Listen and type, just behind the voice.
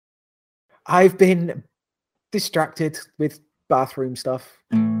I've been distracted with bathroom stuff.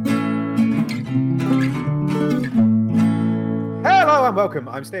 Hello and welcome.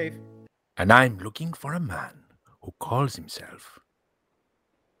 I'm Steve. And I'm looking for a man who calls himself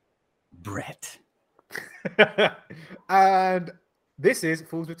Brett. And this is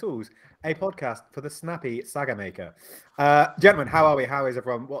Fools with Tools, a podcast for the snappy saga maker. Gentlemen, how are we? How is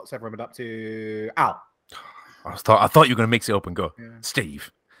everyone? What's everyone been up to? Al. I thought you were going to mix it up and go,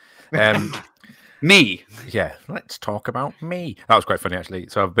 Steve. Me. Yeah, let's talk about me. That was quite funny, actually.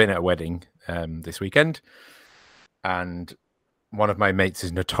 So I've been at a wedding this weekend, and one of my mates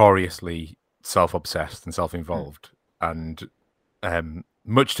is notoriously self-obsessed and self-involved, and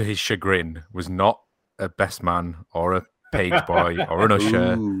much to his chagrin, was not a best man or a page boy or an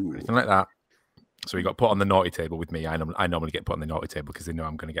usher or anything like that. So he got put on the naughty table with me. I normally get put on the naughty table because they know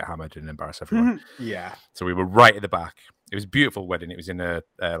I'm going to get hammered and embarrass everyone. Yeah. So we were right at the back. It was a beautiful wedding. It was in a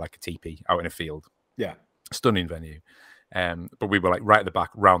like a teepee out in a field. Yeah. Stunning venue. But we were like right at the back,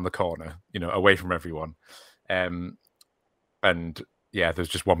 round the corner, away from everyone. And yeah, there's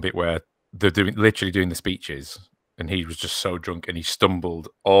just one bit where they're literally doing the speeches, and he was just so drunk and he stumbled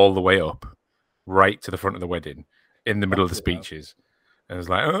all the way up right to the front of the wedding in the middle of the speeches. And it was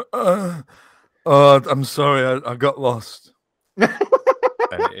like, oh, I'm sorry, I got lost. And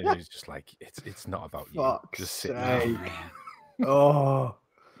it was just like, it's not about you. Fuck's just sit sake. down. Oh,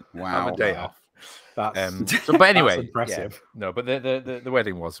 wow. Have a day off. That's but anyway, that's impressive. Yeah, no, but the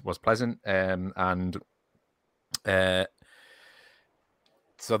wedding was pleasant. So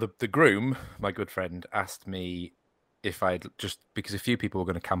the groom, my good friend, asked me if I'd because a few people were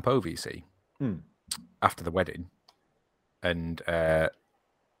going to camp over, you see, after the wedding, and it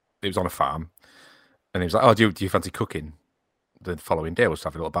was on a farm, and he was like, "Oh, do you fancy cooking the following day? We'll just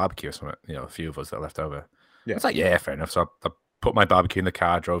have a little barbecue or something." A few of us that are left over. Yeah. I was like, "Yeah, fair enough." So I put my barbecue in the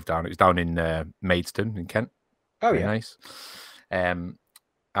car, drove down. It was down in Maidstone in Kent. Oh, very nice. And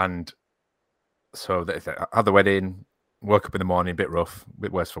so I had the wedding. Woke up in the morning, a bit rough, a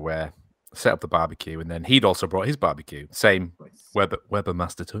bit worse for wear. Set up the barbecue, and then he'd also brought his barbecue, same Weber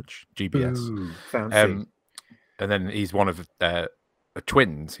Master Touch GBS. Ooh, fancy. And then he's one of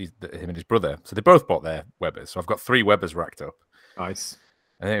twins. He's him and his brother, so they both bought their Webers. So I've got 3 Webers racked up. Nice.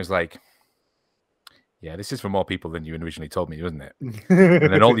 And then it was like, yeah, this is for more people than you originally told me, wasn't it?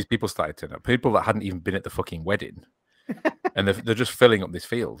 And then all these people started turning up, people that hadn't even been at the fucking wedding, and they're just filling up this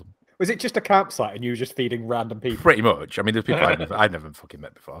field. Was it just a campsite and you were just feeding random people? Pretty much. I mean, there's people I'd never fucking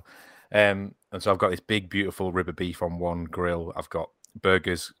met before. And so I've got this big, beautiful rib of beef on one grill. I've got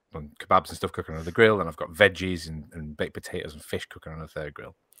burgers and kebabs and stuff cooking on the grill. And I've got veggies and baked potatoes and fish cooking on a third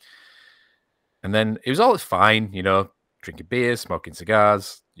grill. And then it was all fine, drinking beers, smoking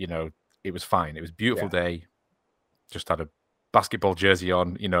cigars. It was fine. It was a beautiful day. Just had a basketball jersey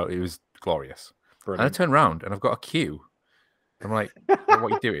on. It was glorious. Brilliant. And I turned around and I've got a queue. I'm like, what are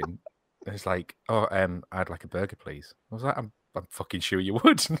you doing? And it's like, oh, I'd like a burger, please. I was like, I'm fucking sure you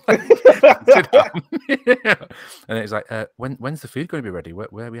would. And it's like, when's the food going to be ready?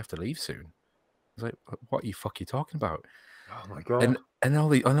 Where we have to leave soon? I was like, what are you talking about? Oh my god! And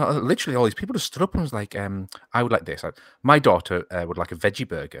literally all these people just stood up and was like, I would like this. My daughter would like a veggie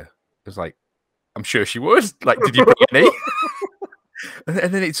burger. I was like, I'm sure she would. Like, did you bring any?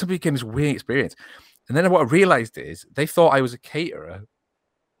 And then it suddenly became this weird experience. And then what I realized is they thought I was a caterer.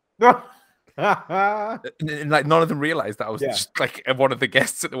 and like none of them realized that I was just like one of the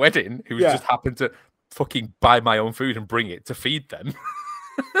guests at the wedding who just happened to fucking buy my own food and bring it to feed them.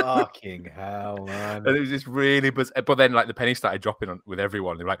 Fucking hell, man! And it was just really, but then like the penny started dropping on with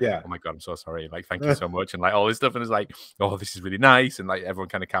everyone. They're like, "Oh my god, I'm so sorry! Like, thank you so much," and like all this stuff. And it's like, "Oh, this is really nice," and like everyone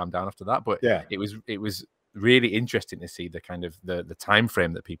kind of calmed down after that. But it was really interesting to see the kind of the time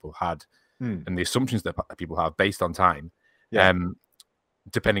frame that people had and the assumptions that people have based on time.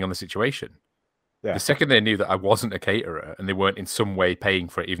 Depending on the situation. The second they knew that I wasn't a caterer and they weren't in some way paying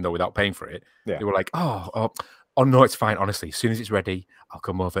for it, even though without paying for it, they were like, oh no, it's fine. Honestly, as soon as it's ready, I'll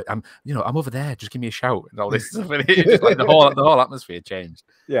come over. I'm over there. Just give me a shout and all this stuff. And it just like the whole atmosphere changed.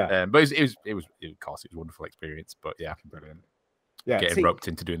 Yeah, but it was of course it was a wonderful experience. But brilliant. Yeah, getting roped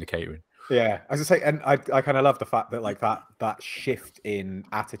into doing the catering. Yeah, as I say, and I kind of love the fact that like that shift in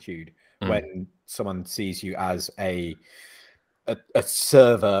attitude when someone sees you as a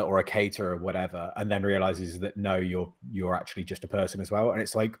server or a caterer or whatever, and then realizes that no, you're actually just a person as well. And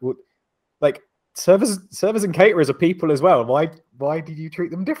it's like, well, like servers and caterers are people as well. Why did you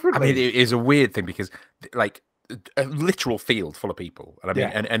treat them differently? I mean, it is a weird thing because like a literal field full of people, and I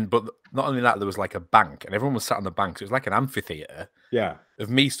mean, but not only that, there was like a bank, and everyone was sat on the bank, so it was like an amphitheater. Yeah, of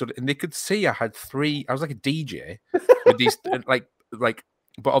me stood, and they could see I had 3. I was like a DJ with these like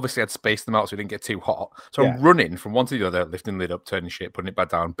but obviously I'd spaced them out so it didn't get too hot. So I'm running from one to the other, lifting the lid up, turning shit, putting it back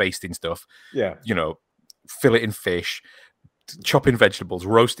down, basting stuff. Yeah. You know, filleting fish, chopping vegetables,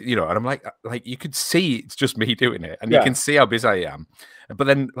 roasting, you know, and I'm like you could see it's just me doing it, and you can see how busy I am. But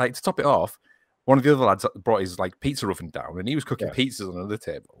then, like, to top it off, one of the other lads brought his like pizza oven down, and he was cooking pizzas on another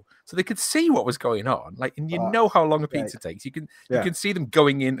table, so they could see what was going on. Like, and you know how long a pizza takes. You can see them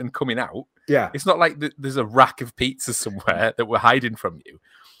going in and coming out. Yeah, it's not like there's a rack of pizzas somewhere that we're hiding from you,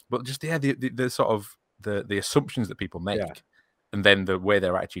 but just the sort of the assumptions that people make, and then the way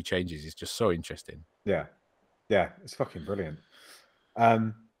their attitude changes is just so interesting. Yeah, it's fucking brilliant.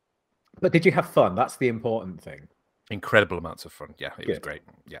 But did you have fun? That's the important thing. Incredible amounts of fun. Yeah, it was great.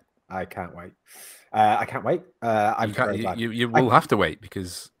 Yeah. I can't wait. I can't wait. I'm very glad. You will have to wait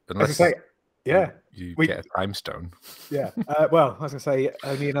because unless you get a time stone. Yeah. Well, I was gonna say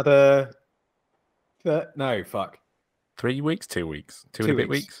only another. No, fuck. 3 weeks, 2 weeks, 2 and a bit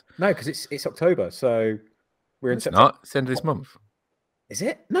weeks. No, because it's October, so we're in September. Not. It's the end of this month. Is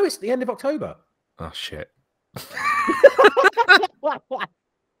it? No, it's the end of October. Oh shit.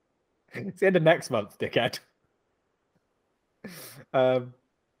 It's the end of next month, dickhead.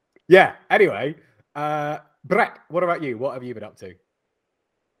 Yeah. Anyway, Brett, what about you? What have you been up to?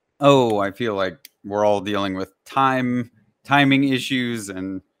 Oh, I feel like we're all dealing with timing issues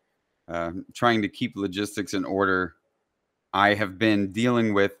and trying to keep logistics in order. I have been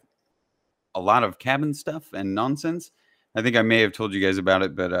dealing with a lot of cabin stuff and nonsense. I think I may have told you guys about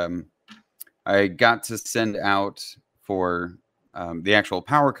it, but I got to send out for the actual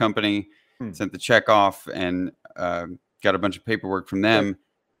power company, sent the check off, and got a bunch of paperwork from them.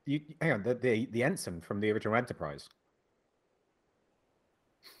 Hang on, the ensign from the original Enterprise.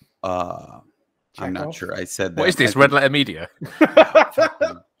 I'm not sure I said that. What is this, Red Letter Media?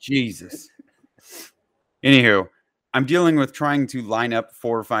 Jesus. Anywho, I'm dealing with trying to line up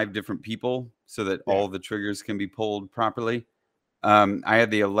 4 or 5 different people so that all the triggers can be pulled properly. I had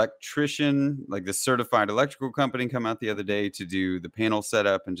the electrician, like the certified electrical company, come out the other day to do the panel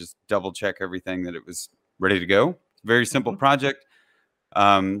setup and just double check everything that it was ready to go. Very simple project.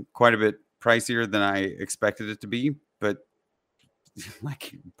 Quite a bit pricier than I expected it to be, but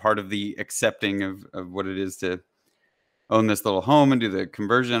like part of the accepting of what it is to own this little home and do the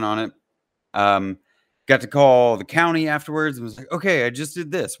conversion on it. Got to call the county afterwards and was like, okay, I just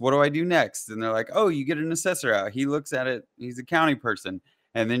did this. What do I do next? And they're like, oh, you get an assessor out. He looks at it. He's a county person.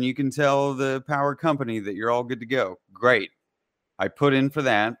 And then you can tell the power company that you're all good to go. Great. I put in for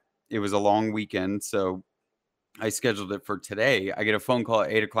that. It was a long weekend, so I scheduled it for today. I get a phone call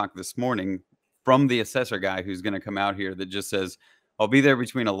at 8 o'clock this morning from the assessor guy who's going to come out here that just says, I'll be there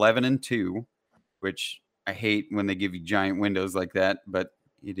between 11 and 2, which I hate when they give you giant windows like that, but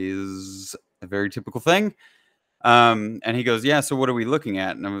it is a very typical thing. And he goes, yeah, so what are we looking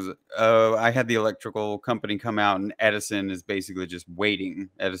at? And I was, I had the electrical company come out, and Edison is basically just waiting.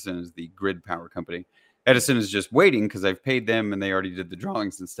 Edison is the grid power company. Edison is just waiting because I've paid them and they already did the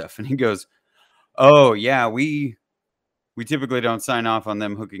drawings and stuff. And he goes, oh yeah, we typically don't sign off on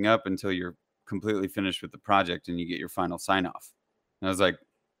them hooking up until you're completely finished with the project and you get your final sign off. And I was like,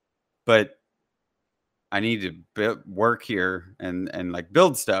 but I need to work here and like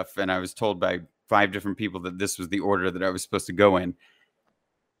build stuff. And I was told by 5 different people that this was the order that I was supposed to go in.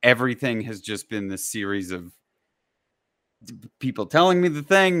 Everything has just been this series of people telling me the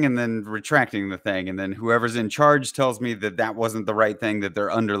thing and then retracting the thing. And then whoever's in charge tells me that that wasn't the right thing that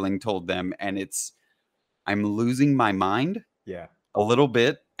their underling told them. And I'm losing my mind a little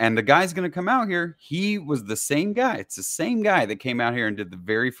bit. And the guy's going to come out here. He was the same guy. It's the same guy that came out here and did the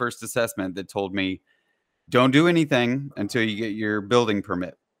very first assessment that told me, don't do anything until you get your building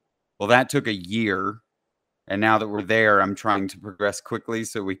permit. Well, that took a year. And now that we're there, I'm trying to progress quickly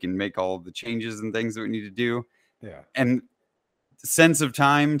so we can make all the changes and things that we need to do. Yeah. And sense of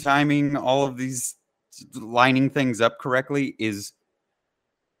timing, all of these lining things up correctly is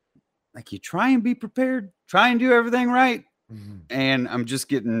like you try and be prepared, try and do everything right. Mm-hmm. And I'm just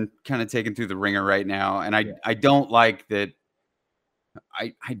getting kind of taken through the ringer right now. And I don't like that.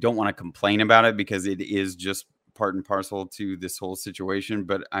 I don't want to complain about it because it is just part and parcel to this whole situation,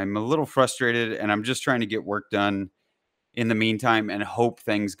 but I'm a little frustrated and I'm just trying to get work done in the meantime and hope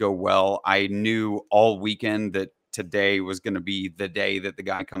things go well. I knew all weekend that today was going to be the day that the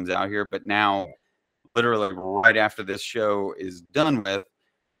guy comes out here, but now literally right after this show is done with,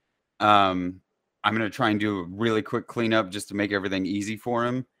 I'm going to try and do a really quick cleanup just to make everything easy for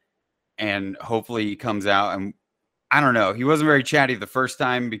him. And hopefully he comes out, and I don't know. He wasn't very chatty the first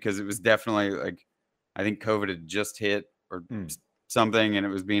time because it was definitely like, I think COVID had just hit or something and it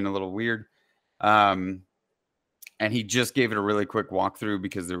was being a little weird. And and he just gave it a really quick walkthrough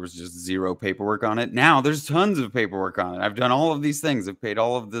because there was just zero paperwork on it. Now there's tons of paperwork on it. I've done all of these things. I've paid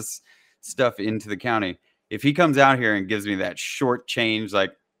all of this stuff into the county. If he comes out here and gives me that short change,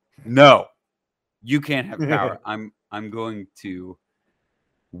 like, no, you can't have power. I'm going to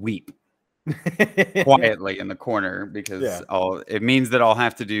weep quietly in the corner because it means that I'll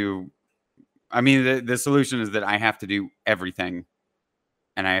have to do. I mean, the solution is that I have to do everything,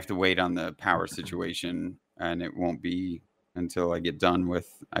 and I have to wait on the power situation, and it won't be until I get done with,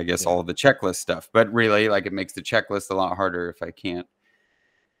 I guess, all of the checklist stuff. But really, like, it makes the checklist a lot harder if I can't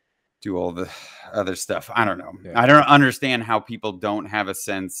do all the other stuff. I don't know. I don't understand how people don't have a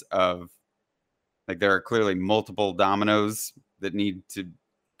sense of, like, there are clearly multiple dominoes that need to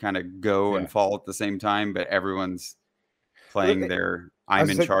kind of go and fall at the same time, but everyone's playing their I'm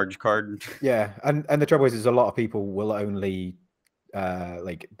in charge card. Yeah, and the trouble is a lot of people will only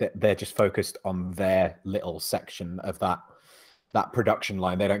like they're just focused on their little section of that production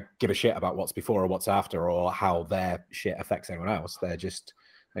line. They don't give a shit about what's before or what's after or how their shit affects anyone else. They're just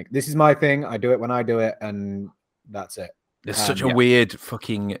like, this is my thing, I do it when I do it, and that's it. There's such a weird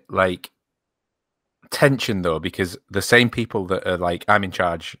fucking like tension though, because the same people that are like, I'm in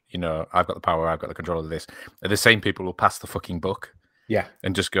charge, you know, I've got the power, I've got the control of this, are the same people who pass the fucking book. Yeah.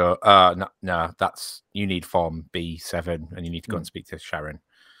 And just go, no, that's, you need form B7 and you need to go and speak to Sharon.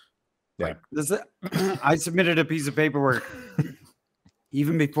 Yeah. I submitted a piece of paperwork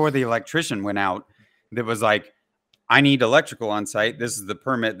even before the electrician went out that was like, I need electrical on site. This is the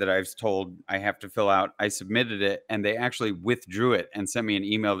permit that I was told I have to fill out. I submitted it and they actually withdrew it and sent me an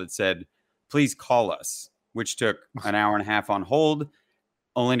email that said, please call us, which took an hour and a half on hold,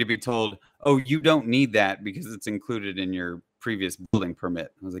 only to be told, oh, you don't need that because it's included in your previous building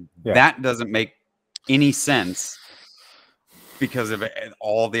permit. I was like, that doesn't make any sense because of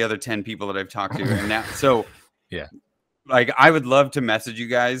all the other 10 people that I've talked to. And now, so like, I would love to message you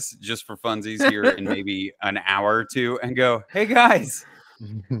guys just for funsies here in maybe an hour or two and go, hey guys,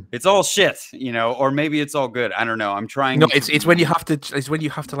 it's all shit, you know, or maybe it's all good. I don't know. I'm trying. No, it's when you have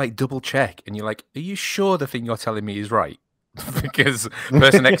to like double check and you're like, are you sure the thing you're telling me is right? Because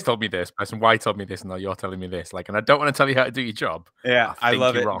person X told me this, person Y told me this, and now you're telling me this. Like, and I don't want to tell you how to do your job. Yeah, I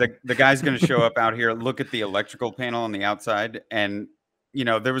love it. The guy's going to show up out here, look at the electrical panel on the outside, and you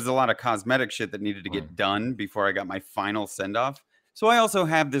know, there was a lot of cosmetic shit that needed to get done before I got my final send off. So I also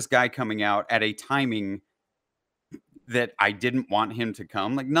have this guy coming out at a timing that I didn't want him to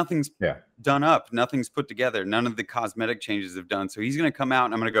come. Like, nothing's done up, nothing's put together, none of the cosmetic changes have done. So he's going to come out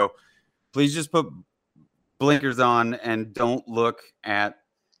and I'm going to go, please just put blinkers on and don't look at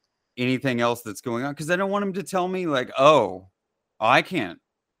anything else that's going on, because I don't want him to tell me like, oh, I can't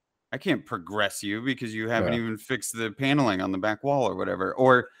progress you because you haven't even fixed the paneling on the back wall or whatever,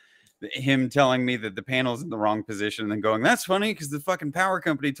 or him telling me that the panel's in the wrong position and then going, that's funny because the fucking power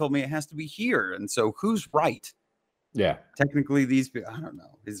company told me it has to be here, and so who's right? Yeah, technically these people, I don't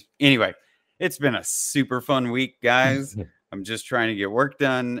know. Anyway, it's been a super fun week, guys. I'm just trying to get work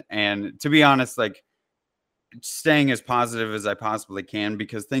done, and to be honest, like, staying as positive as I possibly can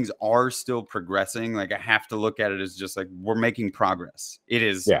because things are still progressing. Like, I have to look at it as just like, we're making progress. It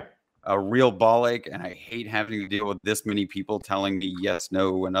is a real ball ache, and I hate having to deal with this many people telling me yes,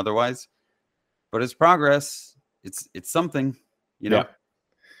 no, and otherwise. But it's progress. It's something, you know.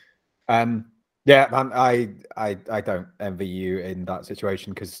 Yeah, man, I don't envy you in that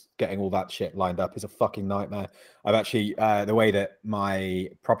situation because getting all that shit lined up is a fucking nightmare. I've actually the way that my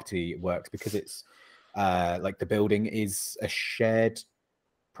property works, because it's like the building is a shared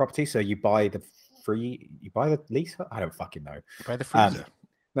property, so you buy the lease. I don't fucking know. You buy the freezer.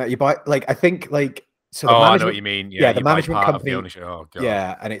 No, you buy, like, I think, like, so the I know what you mean. Yeah, the management company. Oh, God.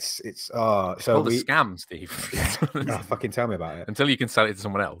 Yeah, and it's so called a scam, Steve. Oh, fucking tell me about it. Until you can sell it to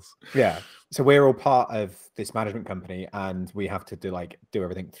someone else. Yeah. So we're all part of this management company, and we have to do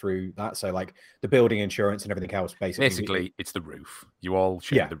everything through that. So like the building insurance and everything else, basically it's the roof. You all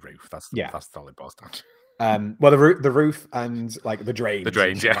share the roof. That's all it boils down. Well, the roof and like the drains. The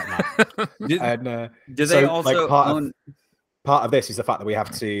drains, yeah. Like and do they also like part of this is the fact that we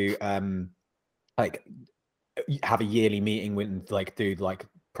have to like have a yearly meeting with, like, do like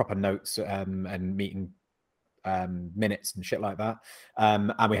proper notes and meeting minutes and shit like that,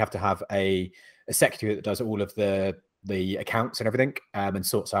 and we have to have a secretary that does all of the accounts and everything, and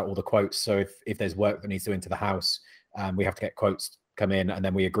sorts out all the quotes. So if there's work that needs to go into the house, we have to get quotes come in, and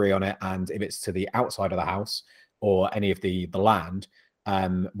then we agree on it. And if it's to the outside of the house or any of the land,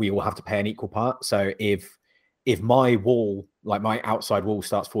 we all have to pay an equal part. So if my wall, like my outside wall,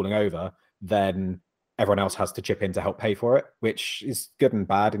 starts falling over, then everyone else has to chip in to help pay for it, which is good and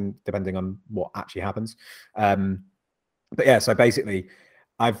bad, and depending on what actually happens. But yeah, so basically,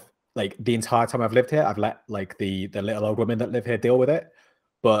 I've like the entire time I've lived here, I've let like the little old women that live here deal with it.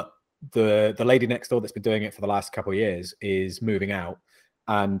 But the lady next door that's been doing it for the last couple of years is moving out,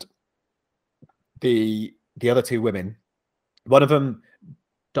 and the other two women, one of them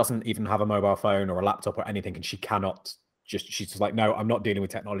doesn't even have a mobile phone or a laptop or anything, and she cannot she's just like, no, I'm not dealing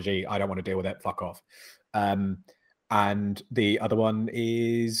with technology. I don't want to deal with it. Fuck off. And the other one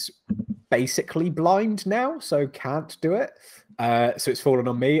is basically blind now, so can't do it. So it's fallen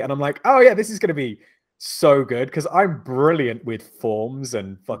on me, and I'm like, oh yeah, this is going to be so good because I'm brilliant with forms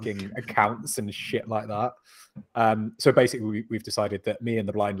and fucking accounts and shit like that. So basically, we've decided that me and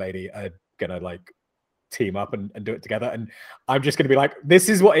the blind lady are gonna like team up and do it together, and I'm just gonna be like, this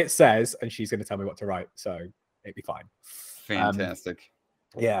is what it says, and she's gonna tell me what to write, so it'd be fine. Fantastic.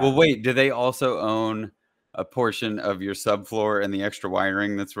 Yeah. Well, wait, do they also own a portion of your subfloor and the extra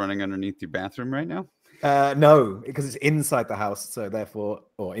wiring that's running underneath your bathroom right now? No, because it's inside the house, so therefore,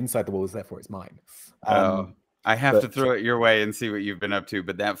 or inside the walls, therefore it's mine. I have to throw it your way and see what you've been up to,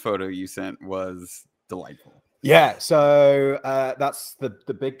 but that photo you sent was delightful. Yeah, so that's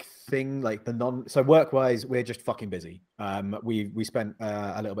the big thing, like so work-wise, we're just fucking busy. We spent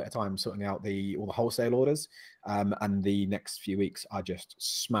a little bit of time sorting out all the wholesale orders, and the next few weeks are just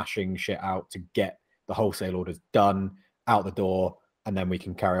smashing shit out to get the wholesale orders done, out the door, and then we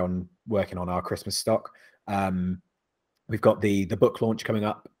can carry on working on our Christmas stock. We've got the book launch coming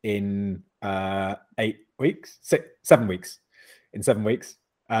up in 7 weeks. In 7 weeks.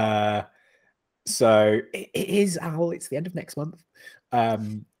 So it is it's the end of next month. So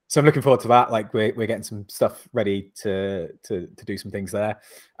I'm looking forward to that. Like we're getting some stuff ready to do some things there.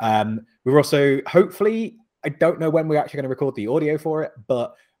 We're also hopefully, I don't know when we're actually going to record the audio for it,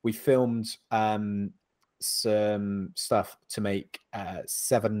 but we filmed some stuff to make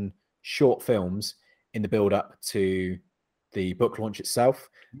 7 short films in the build up to the book launch itself.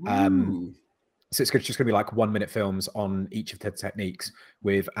 So it's just going to be like 1-minute films on each of the techniques,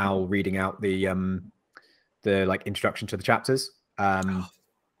 with Al reading out the like introduction to the chapters,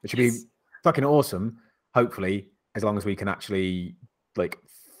 which would be fucking awesome. Hopefully, as long as we can actually like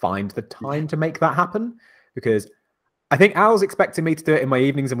find the time to make that happen, because I think Al's expecting me to do it in my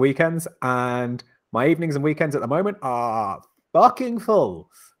evenings and weekends, and my evenings and weekends at the moment are fucking full,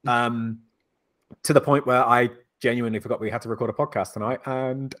 to the point where I genuinely forgot we had to record a podcast tonight,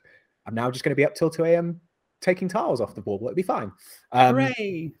 and I'm now just going to be up till 2 a.m. taking tiles off the wall, but it'll be fine.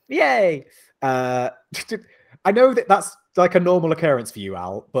 Hooray! Yay! I know that that's like a normal occurrence for you,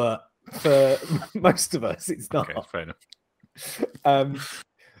 Al, but for most of us, it's not. Okay, fair enough.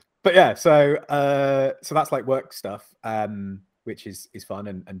 But yeah, so that's like work stuff, which is fun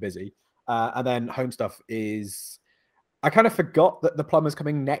and busy. And then home stuff is, I kind of forgot that the plumber's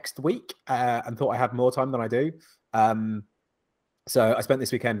coming next week, and thought I had more time than I do. So I spent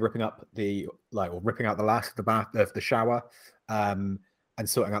this weekend ripping out the last of the shower, and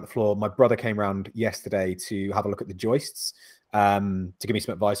sorting out the floor. My brother came around yesterday to have a look at the joists, to give me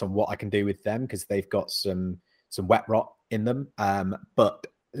some advice on what I can do with them, because they've got some wet rot in them. But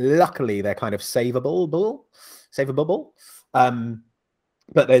luckily they're kind of savable.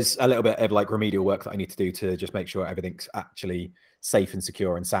 But there's a little bit of like remedial work that I need to do to just make sure everything's actually safe and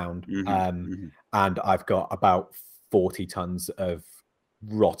secure and sound. And I've got about 40 tons of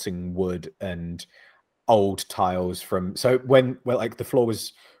rotting wood and old tiles so when like the floor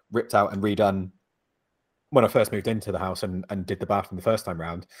was ripped out and redone when I first moved into the house and did the bathroom the first time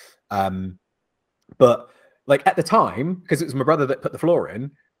round. But like at the time, because it was my brother that put the floor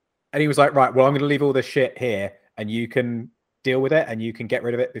in, and he was like, right, well, I'm going to leave all this shit here and you can deal with it and you can get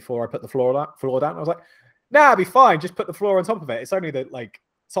rid of it before I put the floor down. I was like, nah, it'll be fine. Just put the floor on top of it. It's only that like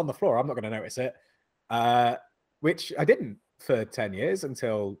it's on the floor. I'm not going to notice it. Which I didn't for 10 years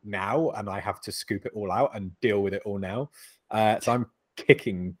until now, and I have to scoop it all out and deal with it all now. So I'm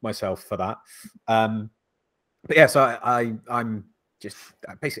kicking myself for that. But yeah, so I'm just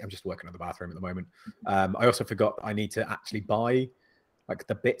working on the bathroom at the moment. I also forgot I need to actually buy like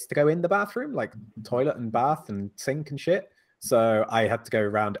the bits to go in the bathroom, like toilet and bath and sink and shit. So I had to go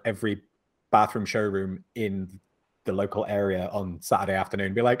around every bathroom showroom in the local area on Saturday afternoon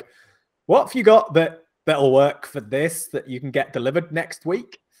and be like, what have you got that'll work for this that you can get delivered next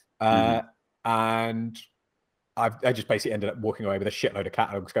week? And I just basically ended up walking away with a shitload of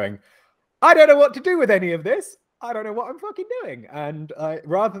catalogs going, I don't know what to do with any of this. I don't know what I'm fucking doing. And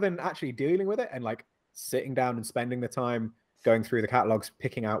rather than actually dealing with it and like sitting down and spending the time going through the catalogs,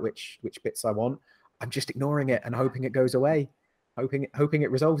 picking out which bits I want, I'm just ignoring it and hoping it goes away, hoping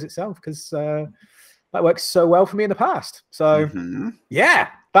it resolves itself, because that works so well for me in the past. So yeah,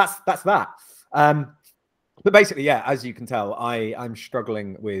 that's that. But basically, yeah, as you can tell, I'm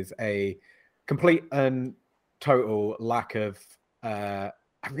struggling with a complete and total lack of. I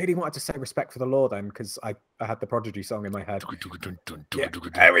really wanted to say respect for the law then, because I had the Prodigy song in my head. Yeah,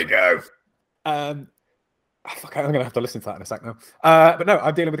 there we go. Fuck, I'm gonna have to listen to that in a sec now. But no,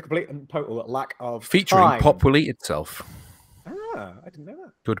 I'm dealing with a complete and total lack of featuring time. Pop Will Eat Itself. Ah, I didn't know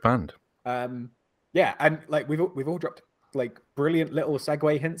that. Good band. Yeah, and like we've all dropped like brilliant little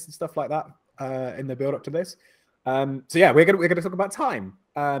segue hints and stuff like that in the build up to this. So yeah, we're gonna talk about time.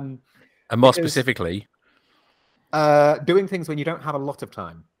 And more specifically, doing things when you don't have a lot of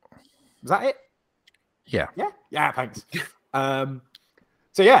time. Is that it? Yeah. Yeah. Thanks.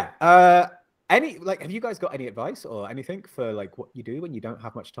 So yeah. Have you guys got any advice or anything for like what you do when you don't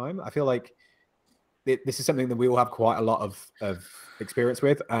have much time? I feel like this is something that we all have quite a lot of experience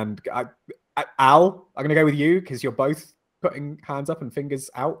with. And Al, I'm going to go with you because you're both putting hands up and fingers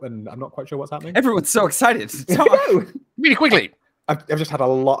out, and I'm not quite sure what's happening. Everyone's so excited to talk. Really quickly. I've just had a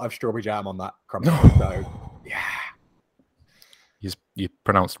lot of strawberry jam on that crumble. So yeah. You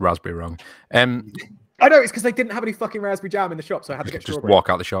pronounced raspberry wrong. I know, it's because they didn't have any fucking raspberry jam in the shop, so I had to get strawberry. Just walk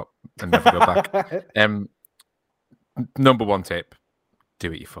out the shop and never go back. Number one tip,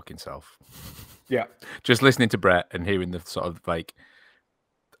 do it your fucking self. Yeah. Just listening to Brett and hearing the sort of like,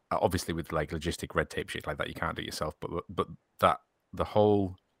 obviously with like logistic red tape shit like that, you can't do it yourself, but that the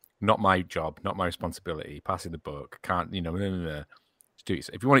whole, not my job, not my responsibility, passing the buck, can't, just do it.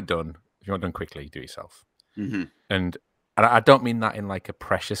 If you want it done, if you want it done quickly, do it yourself. Mm-hmm. And I don't mean that in like a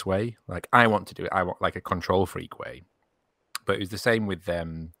precious way. Like I want to do it. I want like a control freak way. But it was the same with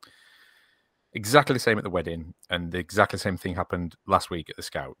them. Exactly the same at the wedding, and exactly the same thing happened last week at the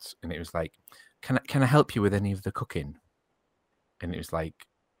Scouts. And it was like, can I help you with any of the cooking? And it was like,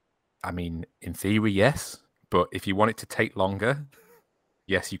 I mean, in theory, yes. But if you want it to take longer,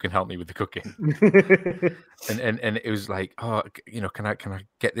 yes, you can help me with the cooking. and it was like, oh, can I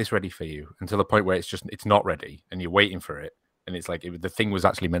get this ready for you? Until the point where it's not ready, and you're waiting for it, and it's like the thing was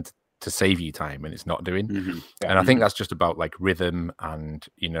actually meant to save you time, and it's not doing. Mm-hmm. And I think that's just about like rhythm and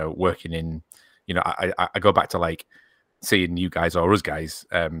working in. I go back to like seeing you guys or us guys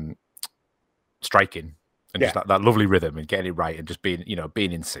striking. And just that lovely rhythm and getting it right and just being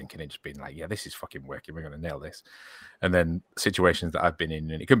in sync and it just being like, yeah, this is fucking working. We're going to nail this. And then situations that I've been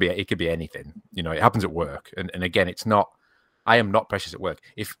in, and it could be anything, it happens at work. And again, I am not precious at work.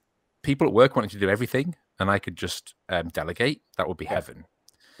 If people at work wanted to do everything and I could just delegate, that would be heaven.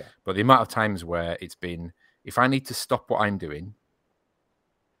 Yeah. But the amount of times where it's been, if I need to stop what I'm doing,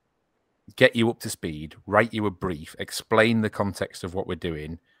 get you up to speed, write you a brief, explain the context of what we're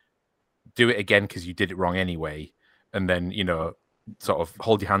doing, do it again because you did it wrong anyway, and then sort of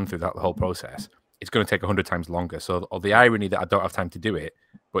hold your hand through that the whole process, it's going to take 100 times longer. So the irony that I don't have time to do it,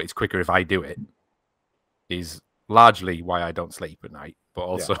 but it's quicker if I do it, is largely why I don't sleep at night. But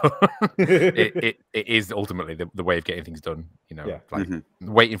also, it is ultimately the way of getting things done.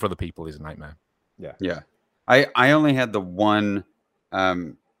 Waiting for the people is a nightmare. Yeah. I only had the one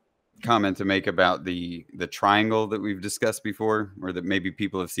comment to make about the triangle that we've discussed before, or that maybe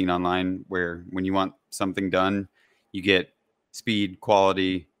people have seen online, where when you want something done, you get speed,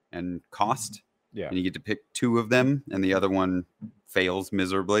 quality, and cost. Yeah. And you get to pick two of them, and the other one fails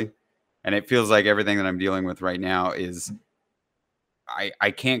miserably. And it feels like everything that I'm dealing with right now is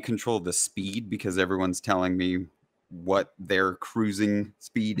I can't control the speed because everyone's telling me what their cruising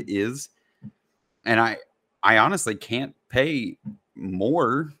speed is. And I honestly can't pay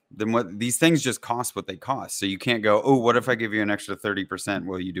more than what these things just cost what they cost. So you can't go, oh, what if I give you an extra 30%?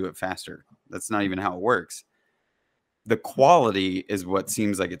 Will you do it faster? That's not even how it works. The quality is what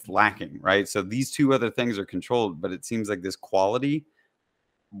seems like it's lacking, right? So these two other things are controlled, but it seems like this quality,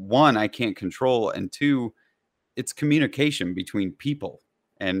 one, I can't control, and two, it's communication between people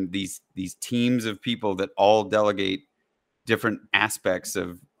and these teams of people that all delegate different aspects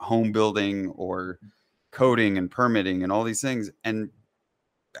of home building or coding and permitting and all these things. And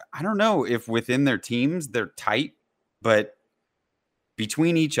I don't know if within their teams they're tight, but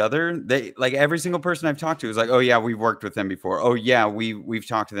between each other, they like every single person I've talked to is like, oh yeah, we've worked with them before. Oh yeah, we've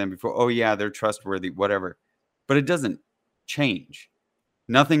talked to them before. Oh yeah, they're trustworthy, whatever. But it doesn't change.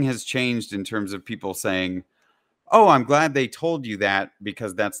 Nothing has changed in terms of people saying, oh, I'm glad they told you that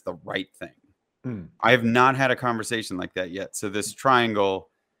because that's the right thing. I have not had a conversation like that yet. So this triangle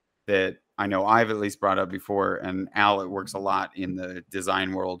that I know I've at least brought up before, and Al, it works a lot in the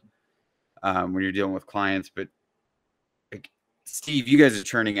design world when you're dealing with clients. But like, Steve, you guys are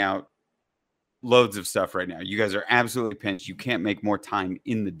churning out loads of stuff right now. You guys are absolutely pinched. You can't make more time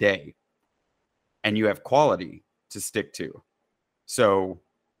in the day, and you have quality to stick to. So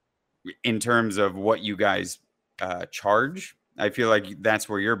in terms of what you guys charge, I feel like that's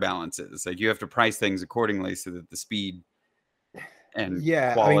where your balance is. Like you have to price things accordingly so that the speed and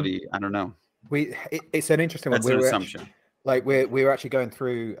quality, I don't know. It's an interesting one. That's an assumption. We're actually going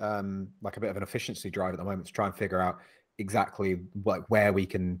through like a bit of an efficiency drive at the moment to try and figure out exactly where we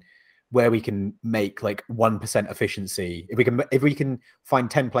can make like 1% efficiency. If we can find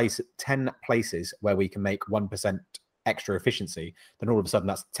 10 places where we can make 1% extra efficiency, then all of a sudden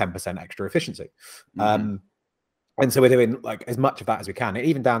that's 10% extra efficiency. And so we're doing like as much of that as we can,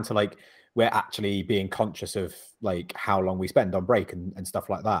 even down to like we're actually being conscious of like how long we spend on break and stuff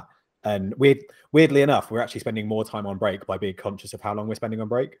like that. And weirdly enough, we're actually spending more time on break by being conscious of how long we're spending on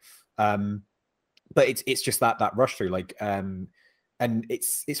break. But it's just that rush through, like, and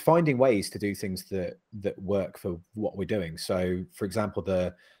it's finding ways to do things that work for what we're doing. So, for example,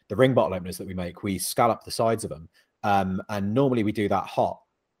 the ring bottle openers that we make, we scallop the sides of them, and normally we do that hot.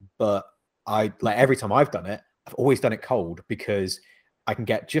 But every time I've done it, I've always done it cold because I can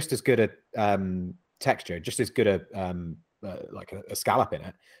get just as good a texture, just as good a scallop in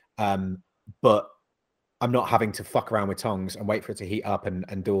it. But I'm not having to fuck around with tongs and wait for it to heat up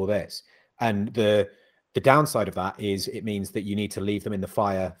and do all this. And the downside of that is it means that you need to leave them in the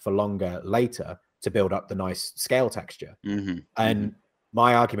fire for longer later to build up the nice scale texture. And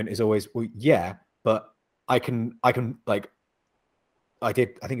my argument is always, well, yeah, but I can like, I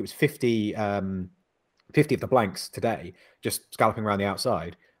think it was 50 of the blanks today, just scalloping around the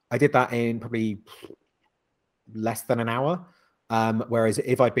outside. I did that in probably less than an hour. Whereas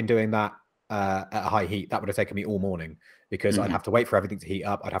if I'd been doing that at a high heat, that would have taken me all morning because I'd have to wait for everything to heat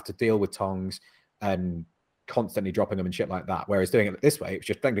up. I'd have to deal with tongs and constantly dropping them and shit like that. Whereas doing it this way, it's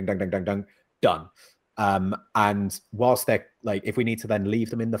just dang, dang, dang, dang, dang, dang, done. And whilst they're like, if we need to then leave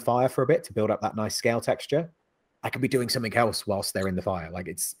them in the fire for a bit to build up that nice scale texture, I could be doing something else whilst they're in the fire. Like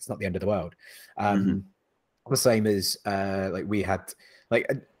it's not the end of the world. The same as like we had like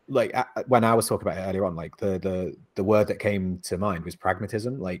when I was talking about it earlier on, like the word that came to mind was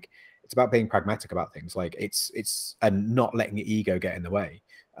pragmatism. Like it's about being pragmatic about things. Like it's and not letting your ego get in the way.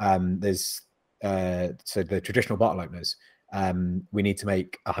 There's so the traditional bottle openers, we need to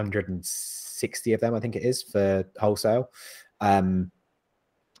make 160 of them, I think it is, for wholesale.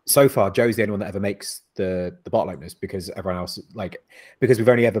 So far, Joe's the only one that ever makes the bottle openers because everyone else, because we've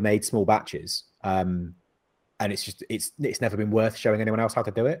only ever made small batches. And it's never been worth showing anyone else how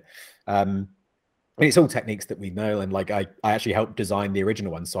to do it. And it's all techniques that we know. And like, I actually helped design the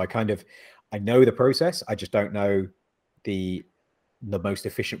original one. So I know the process. I just don't know the most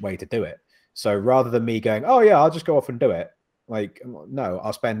efficient way to do it. So rather than me going, oh yeah, I'll just go off and do it. Like, no,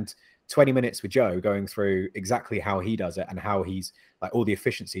 I'll spend 20 minutes with Joe going through exactly how he does it and how he's like all the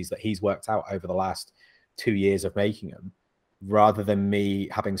efficiencies that he's worked out over the last 2 years of making them, rather than me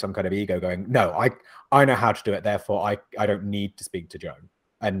having some kind of ego going, no, I know how to do it. Therefore I don't need to speak to Joe,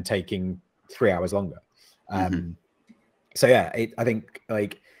 and taking 3 hours longer. So yeah, I think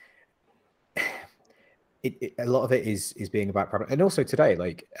like a lot of it is being about product. And also today,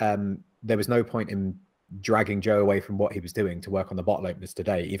 like, there was no point in dragging Joe away from what he was doing to work on the bottle openers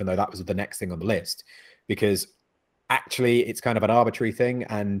today, even though that was the next thing on the list, because actually it's kind of an arbitrary thing.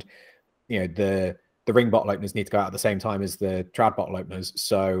 And, you know, the ring bottle openers need to go out at the same time as the trad bottle openers.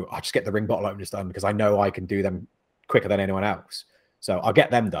 So I just get the ring bottle openers done because I know I can do them quicker than anyone else. So I'll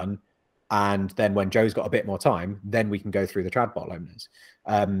get them done. And then when Joe's got a bit more time, then we can go through the trad bottle openers.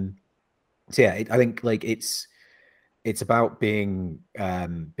 So yeah, I think like it's about being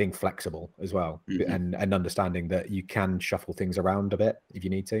flexible as well, and understanding that you can shuffle things around a bit if you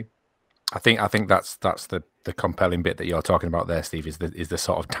need to. I think that's the compelling bit that you're talking about there, Steve, is the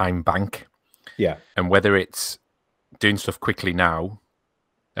sort of time bank. Yeah. And whether it's doing stuff quickly now,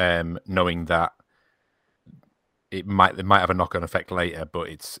 knowing that it might have a knock-on effect later, but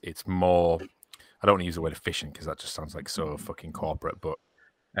it's more, I don't want to use the word efficient because that just sounds like so fucking corporate, but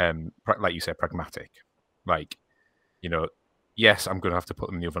like you said, pragmatic. Like, you know, yes, I'm going to have to put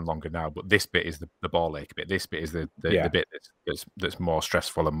them in the oven longer now, but this bit is the ball ache bit. This bit is the bit that's more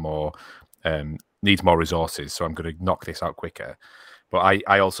stressful and more needs more resources. So I'm going to knock this out quicker. But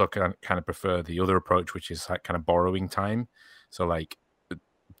I also kind of prefer the other approach, which is like kind of borrowing time. So like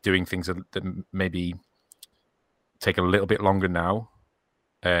doing things that maybe take a little bit longer now,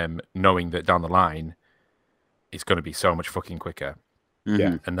 knowing that down the line it's going to be so much fucking quicker.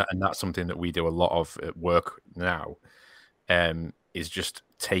 Yeah, and that's something that we do a lot of at work now. Is just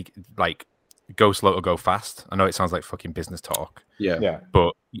go slow or go fast. I know it sounds like fucking business talk. Yeah.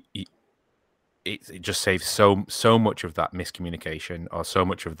 But it just saves so much of that miscommunication, or so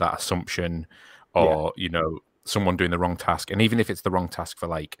much of that assumption, or you know, someone doing the wrong task. And even if it's the wrong task for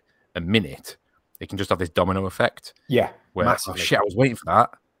like a minute, it can just have this domino effect. Yeah. Where, oh, shit, I was waiting for that.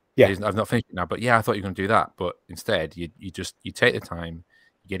 Yeah. I've not finished it now, but yeah, I thought you were going to do that. But instead, you take the time,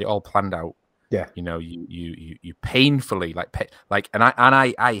 you get it all planned out. Yeah. You know, you painfully and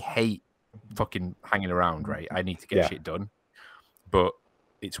I hate fucking hanging around, right? I need to get shit done. But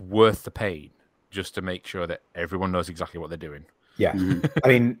it's worth the pain just to make sure that everyone knows exactly what they're doing. Yeah. I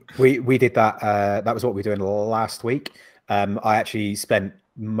mean, we did that. That was what we were doing last week. I actually spent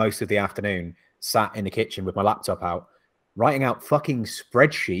most of the afternoon sat in the kitchen with my laptop out, writing out fucking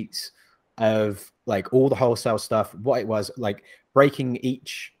spreadsheets of like all the wholesale stuff, what it was, like breaking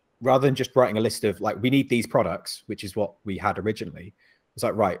each, rather than just writing a list of like, we need these products, which is what we had originally. It's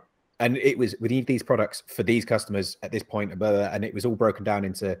like, right. And it was, we need these products for these customers at this point, and it was all broken down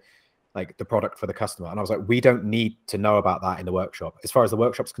into like the product for the customer. And I was like, we don't need to know about that in the workshop. As far as the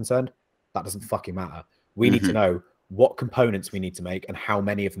workshop's concerned, that doesn't fucking matter. We need to know what components we need to make and how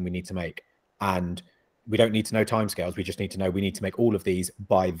many of them we need to make. And we don't need to know timescales. We just need to know we need to make all of these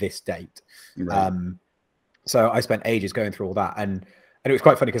by this date. Right. So I spent ages going through all that. And it was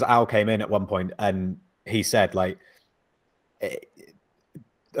quite funny because Al came in at one point and he said, like,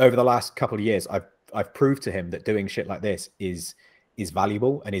 over the last couple of years, I've proved to him that doing shit like this is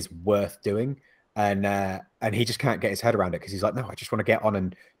valuable and is worth doing. And he just can't get his head around it because he's like, no, I just want to get on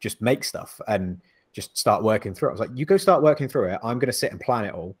and just make stuff and just start working through it. I was like, you go start working through it. I'm going to sit and plan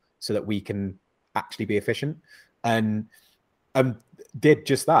it all so that we can actually be efficient. And did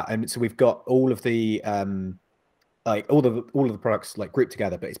just that. And so we've got all of the like all of the products like grouped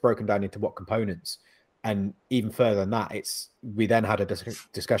together, but it's broken down into what components. And even further than that, we then had a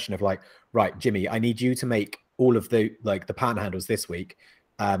discussion of like, right, Jimmy, I need you to make all of the pan handles this week,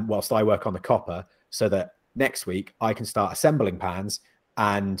 whilst I work on the copper, so that next week I can start assembling pans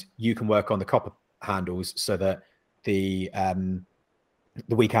and you can work on the copper handles, so that the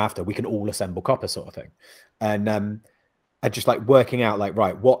week after we can all assemble copper, sort of thing. And just like working out like,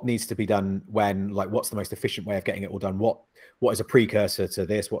 right, what needs to be done when, like, what's the most efficient way of getting it all done? What is a precursor to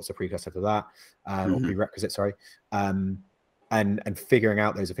this? What's a precursor to that? Or prerequisite, sorry. And figuring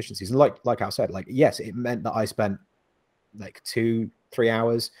out those efficiencies. And like Al said, like, yes, it meant that I spent like 2-3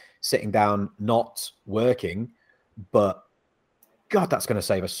 hours sitting down, not working, but God, that's going to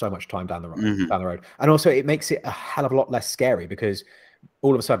save us so much time down the road. And also it makes it a hell of a lot less scary because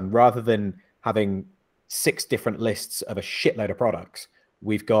all of a sudden, rather than having 6 different lists of a shitload of products,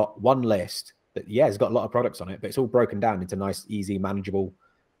 we've got one list that, has got a lot of products on it, but it's all broken down into nice, easy, manageable,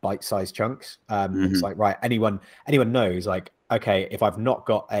 bite-sized chunks. It's like, right, anyone knows, like, okay, if I've not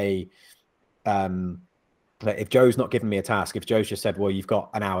got a, if Joe's not given me a task, if Joe's just said, well, you've got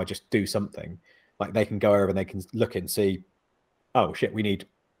an hour, just do something, like they can go over and they can look and see, oh shit, we need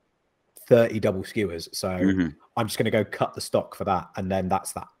 30 double skewers. So I'm just going to go cut the stock for that. And then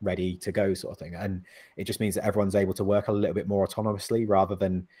that's that ready to go, sort of thing. And it just means that everyone's able to work a little bit more autonomously rather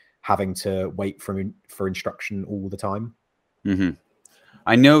than having to wait for instruction all the time.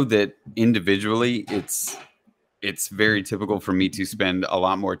 I know that individually it's very typical for me to spend a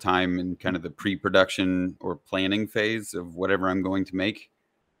lot more time in kind of the pre-production or planning phase of whatever I'm going to make.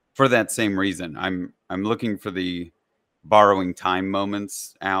 For that same reason, I'm looking for the borrowing time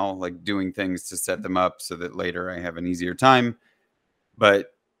moments, Al, like doing things to set them up so that later I have an easier time.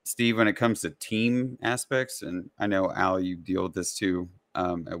 But Steve, when it comes to team aspects, and I know, Al, you deal with this too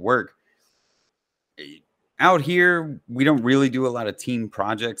at work, out here, we don't really do a lot of team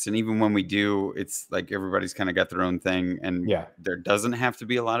projects. And even when we do, it's like everybody's kind of got their own thing. And there doesn't have to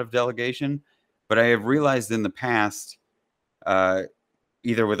be a lot of delegation. But I have realized in the past,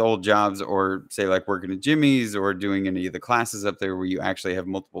 either with old jobs or say like working at Jimmy's or doing any of the classes up there where you actually have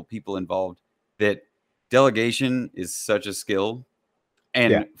multiple people involved, that delegation is such a skill.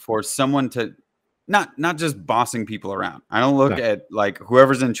 And for someone to not just bossing people around. I don't look at like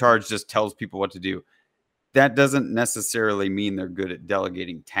whoever's in charge just tells people what to do. That doesn't necessarily mean they're good at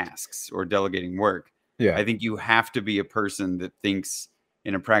delegating tasks or delegating work. I think you have to be a person that thinks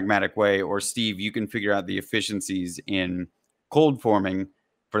in a pragmatic way. Or Steve, you can figure out the efficiencies in cold forming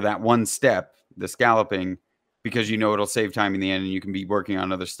for that one step, the scalloping, because you know it'll save time in the end and you can be working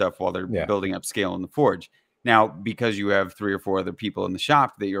on other stuff while they're building up scale in the forge. Now, because you have 3 or 4 other people in the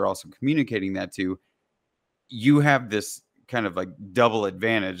shop that you're also communicating that to, you have this kind of like double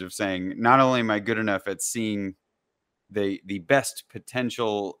advantage of saying, not only am I good enough at seeing the best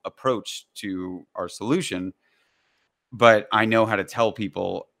potential approach to our solution, but I know how to tell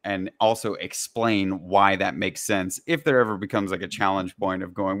people and also explain why that makes sense. If there ever becomes like a challenge point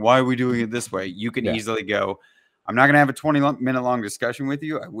of going, why are we doing it this way? You can easily go, I'm not going to have a 20-minute long discussion with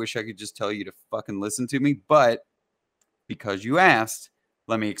you. I wish I could just tell you to fucking listen to me. But because you asked,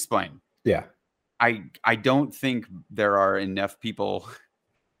 Let me explain. Yeah. I don't think there are enough people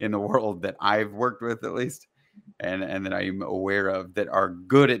in the world that I've worked with, at least, and that I'm aware of, that are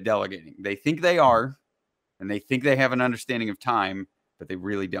good at delegating. They think they are, and they think they have an understanding of time, but they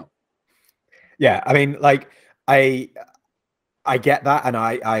really don't. Yeah, I mean, like, I get that, and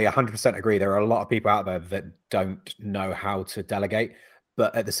I 100% agree. There are a lot of people out there that don't know how to delegate,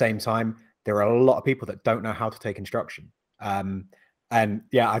 but at the same time, there are a lot of people that don't know how to take instruction. And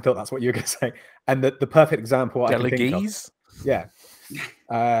yeah, I thought that's what you were going to say. And the perfect example I can think of, is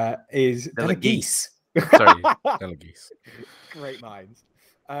delegeese. Sorry, delegeese. Great minds.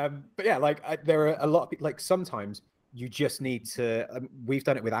 But yeah, like there are a lot of people. Like sometimes you just need to. We've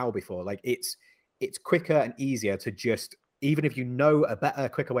done it with Al before. Like it's quicker and easier to just, even if you know a better,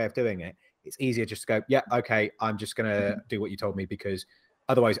 quicker way of doing it, it's easier just to go, yeah, okay, I'm just gonna do what you told me, because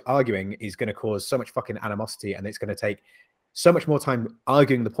otherwise arguing is going to cause so much fucking animosity, and it's going to take so much more time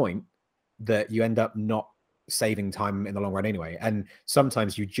arguing the point that you end up not saving time in the long run anyway. And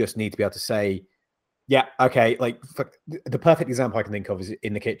sometimes you just need to be able to say, yeah, okay, like the perfect example I can think of is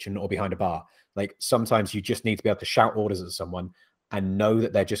in the kitchen or behind a bar. Like sometimes you just need to be able to shout orders at someone and know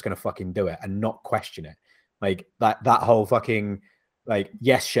that they're just going to fucking do it and not question it. Like that whole fucking, like,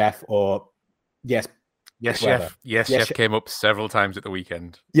 yes, chef, or yes, chef. Yes, chef came up several times at the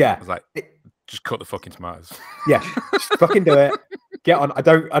weekend. Yeah. I was like, just cut the fucking tomatoes. Yeah, just fucking do it. Get on. I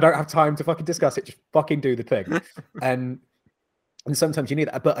don't have time to fucking discuss it. Just fucking do the thing. And sometimes you need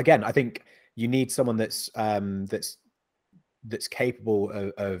that. But again, I think you need someone that's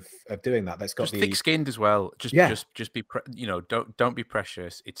capable of doing that. That's got just thick-skinned as well. Just be don't be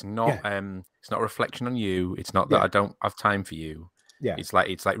precious. It's not it's not a reflection on you. It's not that I don't have time for you. Yeah, it's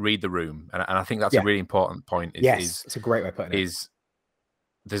like read the room, and I think that's a really important point. It's a great way of putting it.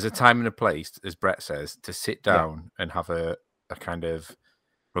 There's a time and a place, as Brett says, to sit down and have a kind of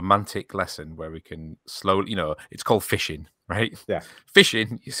romantic lesson where we can slowly, it's called fishing, right? Yeah.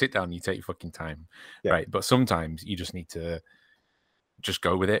 Fishing, you sit down, you take your fucking time, right? But sometimes you just need to just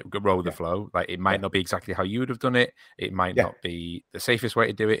go with it, roll with the flow. Like it might not be exactly how you would have done it. It might not be the safest way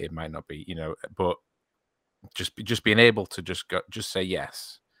to do it. It might not be, but just being able to just say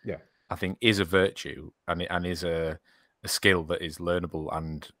yes. Yeah. I think is a virtue and is a skill that is learnable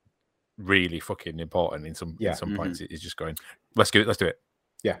and really fucking important in some points. It's just going, let's do it.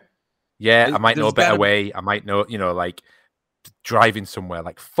 Yeah. I might know a better way. I might know, like driving somewhere.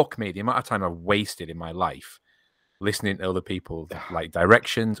 Like fuck me, the amount of time I've wasted in my life listening to other people, like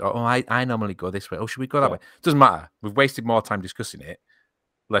directions. Or I normally go this way. Oh, should we go that way? Doesn't matter. We've wasted more time discussing it.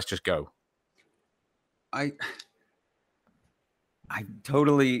 Let's just go. I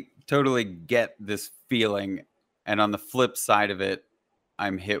totally get this feeling. And on the flip side of it,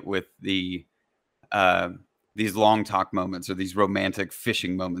 I'm hit with these long talk moments or these romantic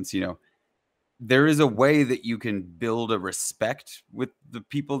fishing moments. There is a way that you can build a respect with the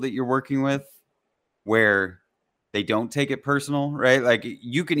people that you're working with where they don't take it personal, right? Like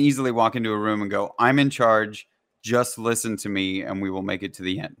you can easily walk into a room and go, I'm in charge, just listen to me and we will make it to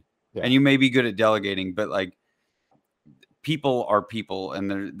the end. Yeah. And you may be good at delegating, but like people are people,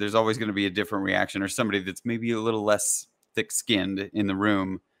 and there's always going to be a different reaction, or somebody that's maybe a little less thick-skinned in the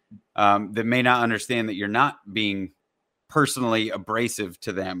room that may not understand that you're not being personally abrasive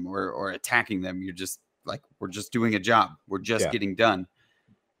to them or attacking them. You're just like, we're just doing a job. We're just getting done.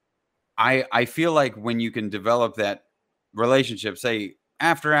 I feel like when you can develop that relationship, say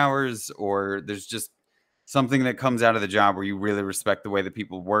after hours, or there's just something that comes out of the job where you really respect the way that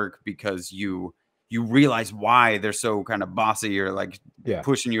people work because you realize why they're so kind of bossy or like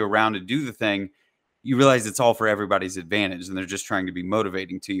pushing you around to do the thing. You realize it's all for everybody's advantage and they're just trying to be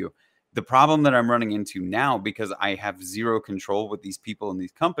motivating to you. The problem that I'm running into now, because I have zero control with these people in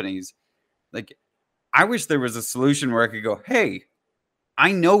these companies, like I wish there was a solution where I could go, hey,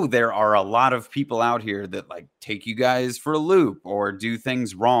 I know there are a lot of people out here that like take you guys for a loop or do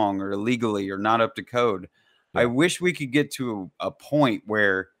things wrong or illegally or not up to code. I wish we could get to a point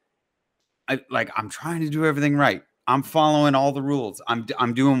where I'm trying to do everything right. I'm following all the rules.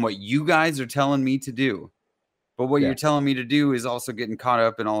 I'm doing what you guys are telling me to do. But what you're telling me to do is also getting caught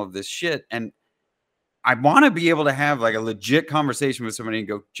up in all of this shit. And I want to be able to have like a legit conversation with somebody and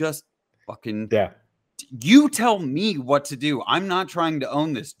go, just fucking you tell me what to do. I'm not trying to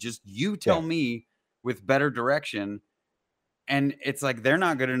own this. Just you tell me with better direction. And it's like they're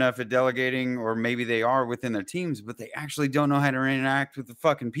not good enough at delegating, or maybe they are within their teams, but they actually don't know how to interact with the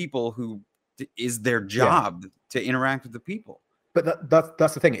fucking people who is their job to interact with the people. But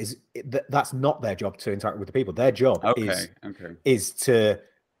that's the thing, is that's not their job to interact with the people. Their job is to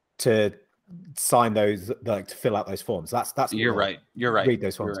sign those, like to fill out those forms. That's you're right. You're right. Read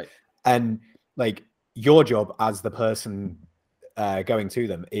those forms. Right. And like your job as the person going to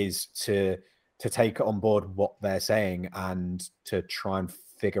them is to take on board what they're saying and to try and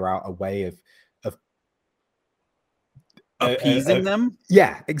figure out a way of appeasing them.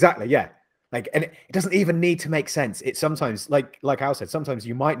 Yeah, exactly. Yeah. Like, and it doesn't even need to make sense. It's sometimes like Al said, sometimes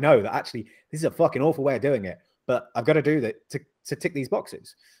you might know that actually this is a fucking awful way of doing it, but I've got to do that to tick these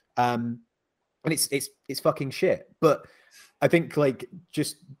boxes. And it's fucking shit. But I think like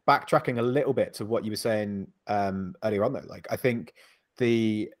just backtracking a little bit to what you were saying earlier on though, like I think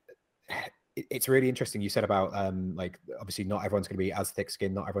it's really interesting you said about like obviously not everyone's going to be as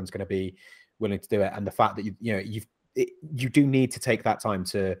thick-skinned, not everyone's going to be willing to do it, and the fact that you do need to take that time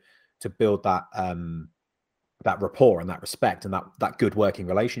to build that that rapport and that respect and that good working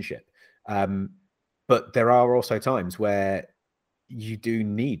relationship. But there are also times where you do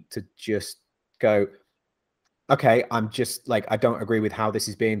need to just go, okay, I'm just like, I don't agree with how this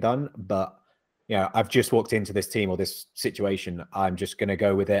is being done, but I've just walked into this team or this situation. I'm just going to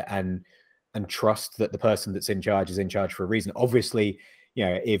go with it and trust that the person that's in charge is in charge for a reason. Obviously,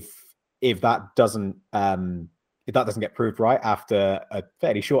 if that doesn't get proved right after a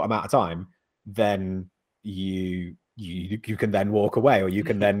fairly short amount of time, then you can then walk away, or you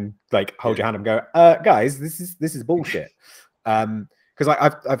can then like hold your hand and go, guys, this is bullshit. Because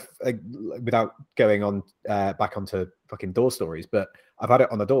I've without going on back onto fucking door stories, but I've had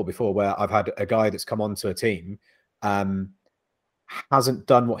it on the door before where I've had a guy that's come onto a team, hasn't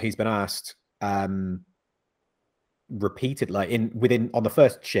done what he's been asked repeated, like on the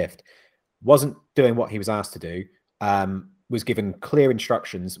first shift, wasn't doing what he was asked to do, was given clear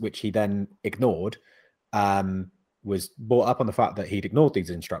instructions, which he then ignored, was brought up on the fact that he'd ignored these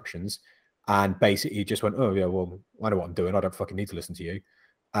instructions, and basically just went, oh yeah, well, I know what I'm doing, I don't fucking need to listen to you,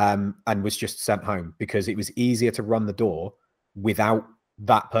 and was just sent home because it was easier to run the door without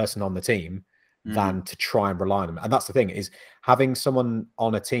that person on the team than to try and rely on them. And that's the thing, is having someone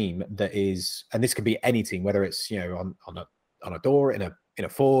on a team that is, and this could be any team, whether it's on a door, in a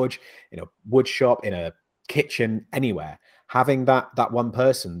forge, in a wood shop, in a kitchen, anywhere, having that one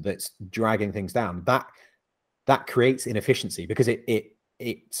person that's dragging things down, that creates inefficiency, because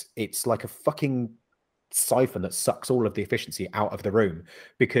it's like a fucking siphon that sucks all of the efficiency out of the room,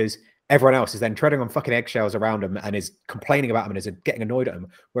 because everyone else is then treading on fucking eggshells around them and is complaining about them and is getting annoyed at them.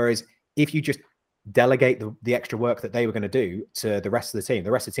 Whereas if you just delegate the extra work that they were going to do to the rest of the team, the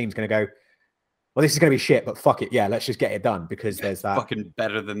rest of the team's going to go, well, this is going to be shit, but fuck it. Yeah, let's just get it done, because there's that. Fucking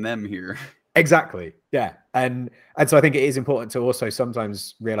better than them here. Exactly. Yeah. And so I think it is important to also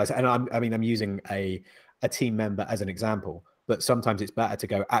sometimes realize, and I'm using a team member as an example, but sometimes it's better to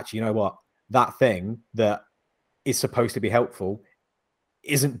go, actually, you know what? That thing that is supposed to be helpful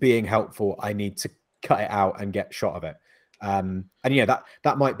isn't being helpful. I need to cut it out and get shot of it. And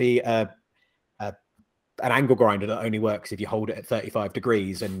that might be an angle grinder that only works if you hold it at 35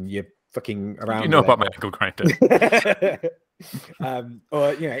 degrees and you're fucking around. About my angle grinder.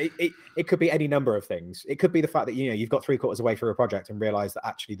 Or it could be any number of things. It could be the fact that you've got 3/4 away through a project and realize that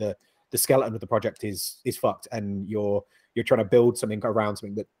actually the skeleton of the project is fucked, and you're trying to build something around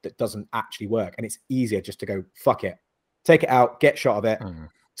something that doesn't actually work, and it's easier just to go, fuck it, take it out, get shot of it,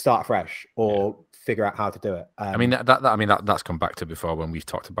 start fresh, or figure out how to do it. That's come back to before when we've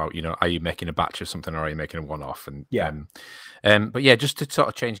talked about, are you making a batch of something or are you making a one-off? And but yeah, just to sort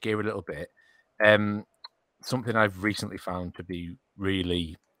of change gear a little bit, something I've recently found to be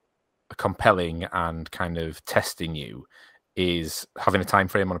really compelling and kind of testing you is having a time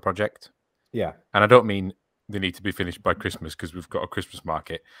frame on a project. Yeah. And I don't mean they need to be finished by Christmas because we've got a Christmas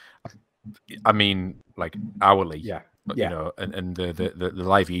market. I mean like hourly. Yeah. And the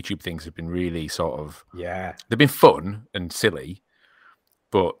live YouTube things have been really sort of, they've been fun and silly,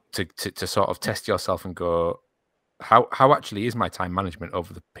 but to sort of test yourself and go, how actually is my time management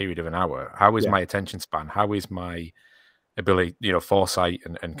over the period of an hour? How is my attention span? How is my ability, foresight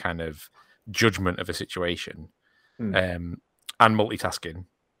and kind of judgment of a situation, and multitasking,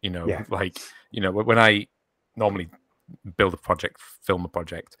 when I normally build a project, film a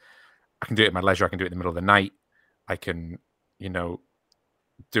project, I can do it in my leisure. I can do it in the middle of the night. I can, do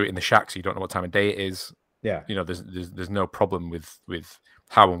it in the shack, so you don't know what time of day it is. Yeah. There's no problem with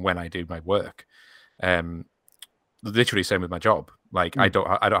how and when I do my work. Literally same with my job. Like I don't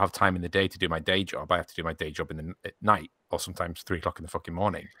have time in the day to do my day job. I have to do my day job at night, or sometimes 3 o'clock in the fucking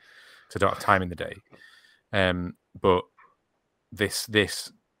morning. So I don't have time in the day. But this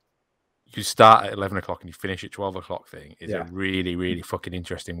you start at 11 o'clock and you finish at 12 o'clock thing is a really, really fucking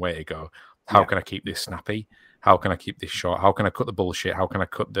interesting way to go. How can I keep this snappy? How can I keep this short? How can I cut the bullshit? How can I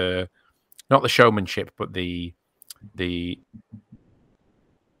cut the not the showmanship, but the the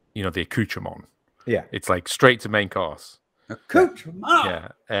accoutrement. Yeah, it's like straight to main course. Accoutrement. Yeah.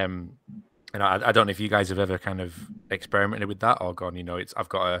 And I don't know if you guys have ever kind of experimented with that or gone, I've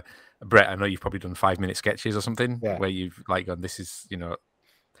got a Brett, I know you've probably done 5-minute sketches or something where you've like gone, this is,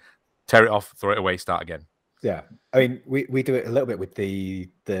 tear it off, throw it away, start again. Yeah. I mean, we do it a little bit with the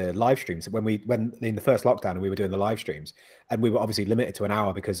live streams. When in the first lockdown and we were doing the live streams, and we were obviously limited to an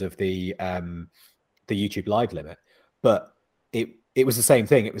hour because of the YouTube live limit, but it was the same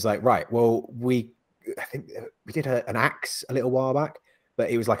thing. It was like, right, well, I think we did an axe a little while back,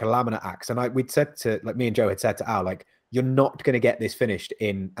 but it was like a laminate axe. And we'd said to, like, me and Joe had said to Al, like, you're not going to get this finished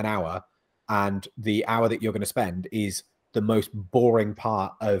in an hour. And the hour that you're going to spend is the most boring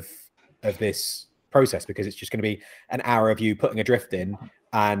part of this process, because it's just going to be an hour of you putting a drift in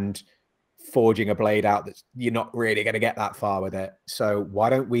and forging a blade out that you're not really going to get that far with it. So why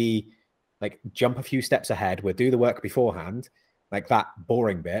don't we like jump a few steps ahead? We'll do the work beforehand, like that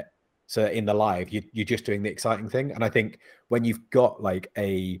boring bit. So in the live, you're just doing the exciting thing. And I think when you've got like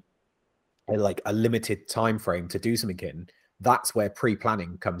a limited time frame to do something in, that's where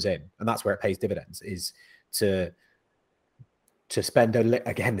pre-planning comes in, and that's where it pays dividends, is to spending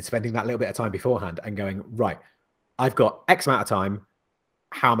that little bit of time beforehand and going, right, I've got X amount of time,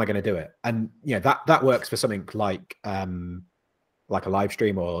 how am I going to do it? And that works for something like a live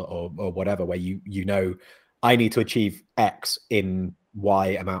stream or whatever, where I need to achieve X in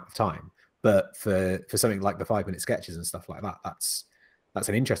Y amount of time. But for something like the 5-minute sketches and stuff like that, that's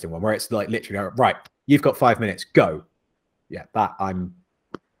an interesting one, where it's like literally, right, you've got 5 minutes, go. Yeah, that I'm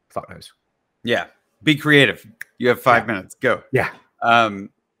fuck knows. Yeah, be creative. You have 5 minutes, go. Yeah.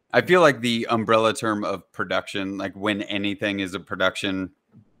 I feel like the umbrella term of production, like when anything is a production,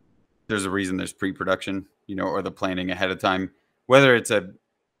 there's a reason there's pre-production, or the planning ahead of time. Whether it's a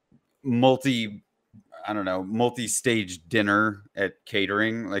multi-stage dinner at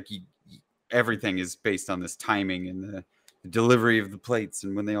catering, like everything is based on this timing and the delivery of the plates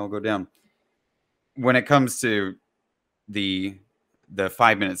and when they all go down. When it comes to the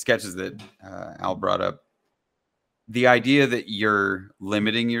 5-minute sketches that Al brought up, the idea that you're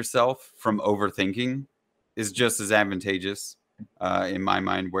limiting yourself from overthinking is just as advantageous in my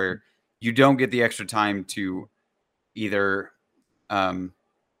mind, where you don't get the extra time to either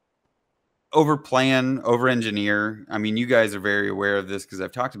overplan, over-engineer. I mean, you guys are very aware of this because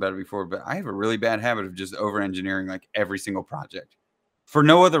I've talked about it before, but I have a really bad habit of just over-engineering like every single project for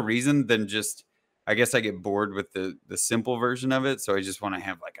no other reason than just, I guess I get bored with the simple version of it. So I just want to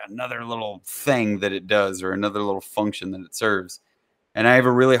have like another little thing that it does or another little function that it serves. And I have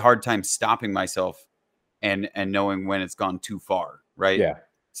a really hard time stopping myself and knowing when it's gone too far. Right. Yeah.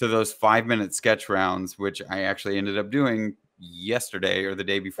 So those 5-minute sketch rounds, which I actually ended up doing yesterday or the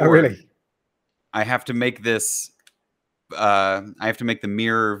day before. Oh, really? I have to make this. I have to make the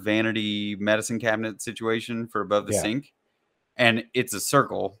mirror vanity medicine cabinet situation for above the sink. And it's a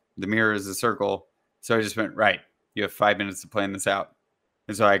circle. The mirror is a circle. So I just went, right, you have 5 minutes to plan this out.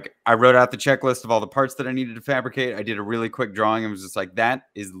 And so I wrote out the checklist of all the parts that I needed to fabricate. I did a really quick drawing and was just like, that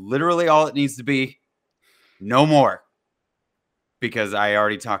is literally all it needs to be. No more. Because I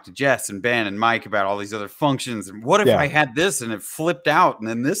already talked to Jess and Ben and Mike about all these other functions. And what if I had this and it flipped out and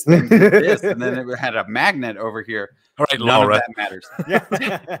then this thing did this and then it had a magnet over here? All right, none Laura. of that matters.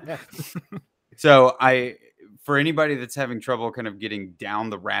 Yeah. So for anybody that's having trouble kind of getting down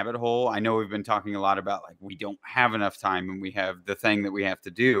the rabbit hole, I know we've been talking a lot about like we don't have enough time and we have the thing that we have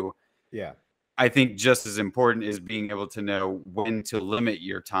to do. Yeah. I think just as important is being able to know when to limit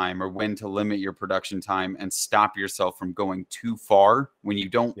your time or when to limit your production time and stop yourself from going too far when you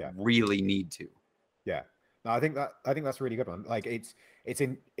don't really need to. Yeah. No, I think that's a really good one. Like it's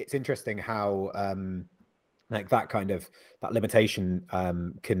interesting how like that limitation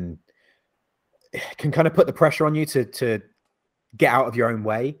can kind of put the pressure on you to get out of your own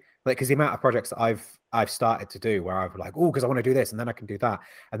way. Like, because the amount of projects that I've started to do where I've like, oh, because I want to do this and then I can do that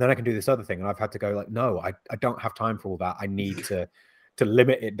and then I can do this other thing, and I've had to go like, no, I don't have time for all that. I need to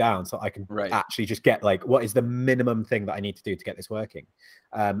limit it down so I can actually just get like, what is the minimum thing that I need to do to get this working?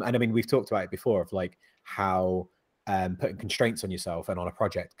 And I mean, we've talked about it before of like how putting constraints on yourself and on a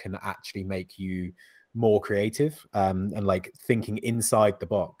project can actually make you more creative, and like thinking inside the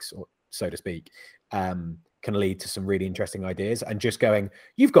box, or so to speak, can lead to some really interesting ideas. And just going,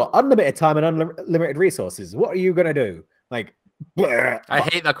 you've got unlimited time and unlimited resources, what are you going to do? Like, I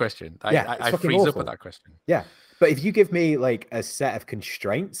hate that question. I freeze up at that question. Yeah. But if you give me like a set of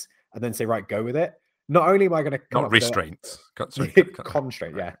constraints and then say, right, go with it, not only am I going to come not restraints, constraint,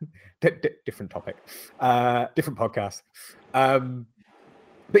 yeah, different topic, different podcast.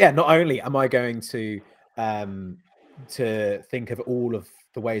 But yeah, not only am I going to think of all of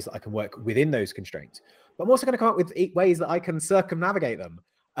the ways that I can work within those constraints, but I'm also going to come up with ways that I can circumnavigate them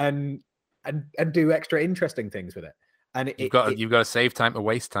and do extra interesting things with it. And you've got to save time to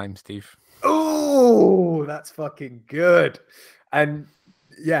waste time, Steve. Oh, that's fucking good. And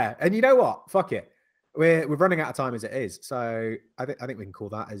yeah, and you know what? Fuck it. We're running out of time as it is, so I think we can call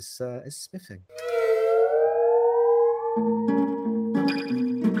that as spiffing.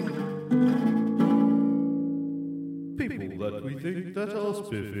 People that we think that are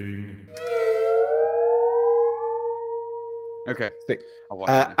spiffing. Okay.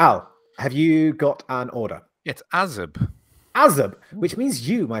 Al, have you got an order? It's Azub. Azub, which means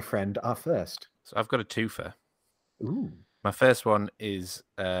you, my friend, are first. So I've got a twofer. Ooh. My first one is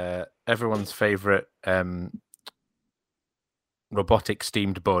everyone's favorite robotic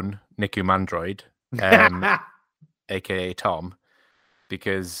steamed bun, Niku Mandroid, aka Tom,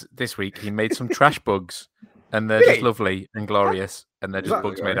 because this week he made some trash bugs, and they're just lovely and glorious, and they're just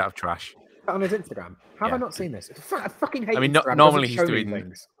bugs made out of trash. On his Instagram. How have I not seen this? I fucking hate. I mean, normally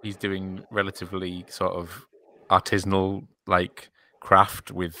he's doing relatively sort of artisanal like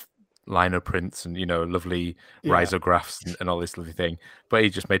craft with lino prints and lovely risographs and all this lovely thing. But he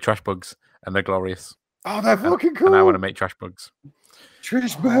just made trash bugs, and they're glorious. Oh, they're fucking cool. And I want to make trash bugs.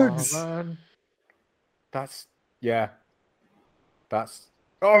 Trash bugs. Man. That's. Oh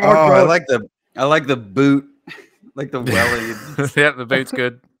my God. I like the boot, like the welly. Yeah, the boot's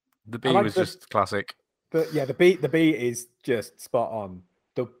good. The bee was just classic. The bee is just spot on.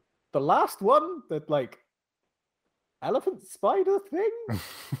 The last one, the like elephant spider thing.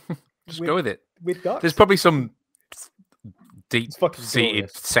 Just go with it. With ducks. There's probably some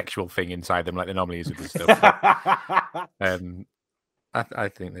deep-seated sexual thing inside them, like there normally is with this stuff. I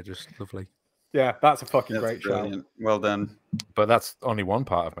think they're just lovely. Yeah, that's a fucking great show. Well done. But that's only one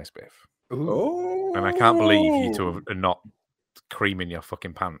part of my spiff. Ooh. And I can't believe you two are not creaming your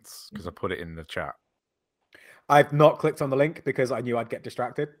fucking pants because I put it in the chat. I've not clicked on the link because I knew I'd get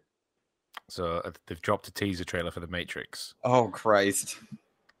distracted. So they've dropped a teaser trailer for The Matrix. Oh, Christ.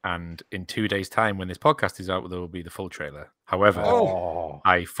 And in 2 days' time, when this podcast is out, there will be the full trailer. However,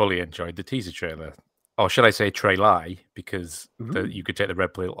 I fully enjoyed the teaser trailer. Or should I say trailer, because you could take the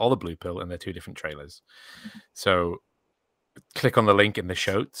red pill or the blue pill, and they're two different trailers. So click on the link in the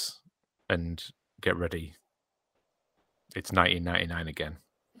shows and get ready. It's 1999 again.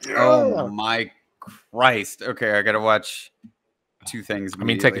 Oh my Christ! Okay, I gotta watch 2 things. I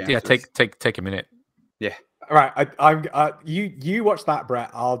mean, take a minute. Yeah. All right. I'm. You watch that, Brett.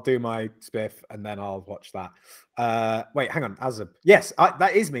 I'll do my spiff, and then I'll watch that. Wait, hang on. Azub. Yes,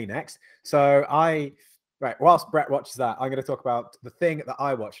 that is me next. So whilst Brett watches that, I'm going to talk about the thing that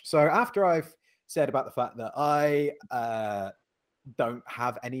I watched. So after I've said about the fact that I don't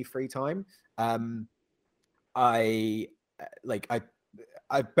have any free time, I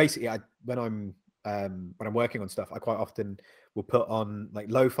basically when I'm working on stuff, I quite often will put on like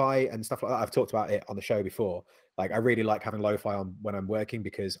lo-fi and stuff like that. I've talked about it on the show before. Like I really like having lo-fi on when I'm working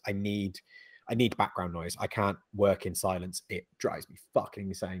because I need background noise. I can't work in silence. It drives me fucking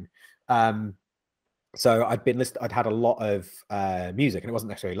insane. So I'd had a lot of music, and it wasn't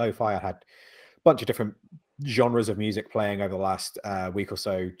necessarily lo-fi. I had a bunch of different genres of music playing over the last week or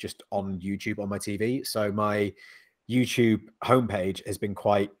so just on YouTube on my TV. So my YouTube homepage has been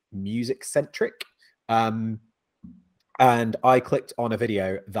quite music centric. And I clicked on a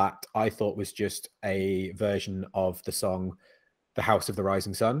video that I thought was just a version of the song The House of the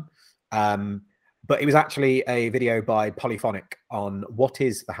Rising Sun. But it was actually a video by Polyphonic on what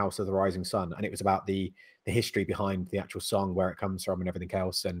is the House of the Rising Sun. And it was about the history behind the actual song, where it comes from and everything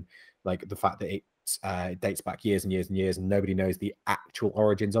else. And like the fact that it dates back years and years and years and nobody knows the actual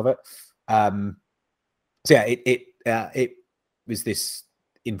origins of it. So yeah, it was this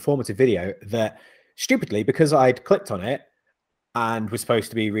informative video that stupidly, because I'd clicked on it and was supposed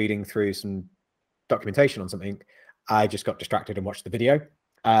to be reading through some documentation on something, I just got distracted and watched the video.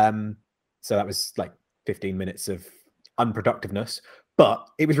 So that was like 15 minutes of unproductiveness, but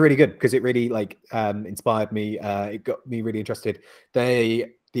it was really good because it really inspired me. It got me really interested. The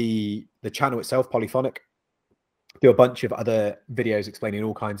channel itself, Polyphonic, do a bunch of other videos explaining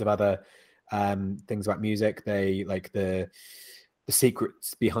all kinds of other things about music. They like the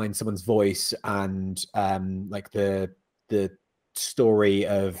secrets behind someone's voice and like the story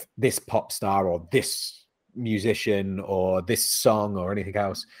of this pop star or this musician or this song or anything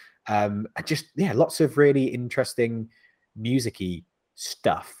else. Just lots of really interesting music-y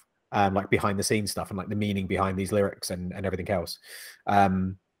stuff, like behind the scenes stuff and like the meaning behind these lyrics and everything else.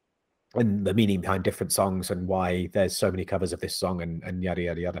 and the meaning behind different songs and why there's so many covers of this song and yada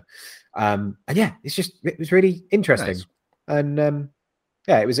yada yada. And yeah, it was really interesting. Nice. And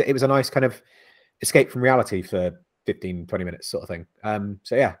yeah, it was a nice kind of escape from reality for 15-20 minutes sort of thing.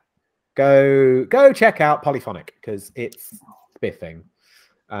 So yeah, go check out Polyphonic because it's spiffing.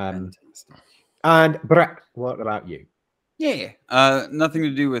 And Brett, what about you? Yeah, nothing to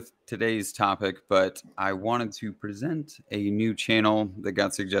do with today's topic, but I wanted to present a new channel that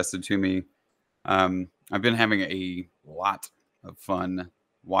got suggested to me. I've been having a lot of fun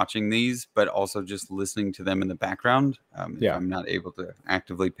watching these, but also just listening to them in the background. If I'm not able to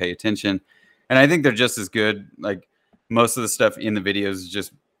actively pay attention. And I think they're just as good. Like most of the stuff in the videos is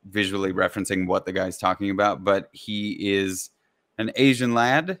just visually referencing what the guy's talking about, but he is an Asian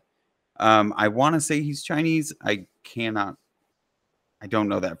lad. I want to say he's Chinese. I don't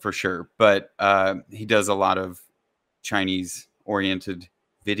know that for sure, but he does a lot of Chinese oriented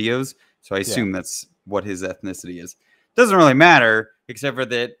videos. So I assume that's what his ethnicity is. Doesn't really matter, except for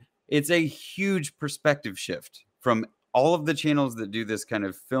that it's a huge perspective shift from all of the channels that do this kind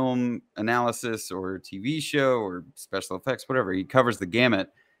of film analysis or TV show or special effects, whatever. He covers the gamut,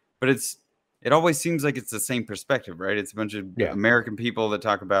 but it always seems like it's the same perspective, right? It's a bunch of American people that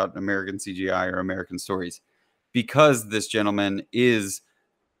talk about American CGI or American stories. Because this gentleman is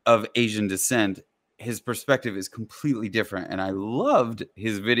of Asian descent, his perspective is completely different. And I loved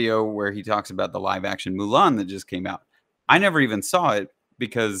his video where he talks about the live action Mulan that just came out. I never even saw it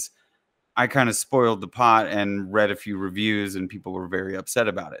because I kind of spoiled the pot and read a few reviews and people were very upset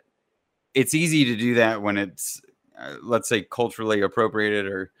about it. It's easy to do that when it's, let's say, culturally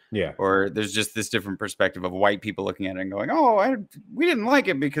appropriated or there's just this different perspective of white people looking at it and going, oh, we didn't like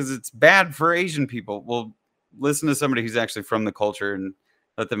it because it's bad for Asian people. Well, listen to somebody who's actually from the culture and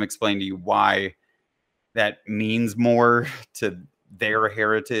let them explain to you why that means more to their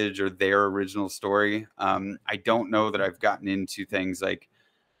heritage or their original story. I don't know that I've gotten into things like,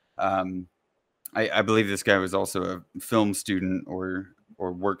 I believe this guy was also a film student or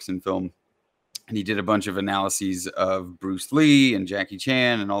works in film. And he did a bunch of analyses of Bruce Lee and Jackie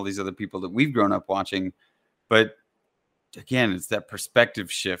Chan and all these other people that we've grown up watching. But again, it's that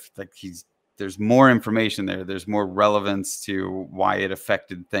perspective shift. Like there's more information there. There's more relevance to why it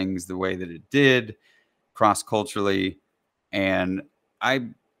affected things the way that it did cross-culturally. And I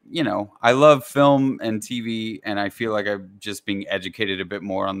love film and TV, and I feel like I'm just being educated a bit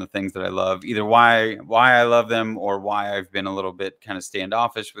more on the things that I love, either why I love them or why I've been a little bit kind of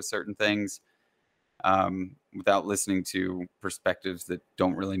standoffish with certain things without listening to perspectives that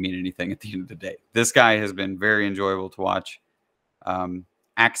don't really mean anything at the end of the day. This guy has been very enjoyable to watch.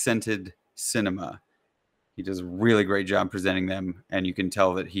 Accented Cinema. He does a really great job presenting them, and you can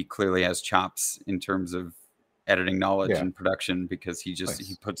tell that he clearly has chops in terms of editing knowledge and production because he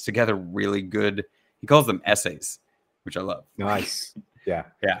puts together really good, he calls them essays, which I love. Nice. Yeah.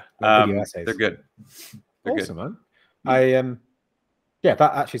 They're good. They're awesome, good. Man. That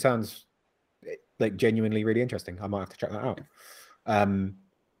actually sounds like genuinely really interesting. I might have to check that out. When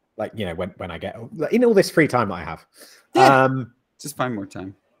I get in all this free time that I have. Just find more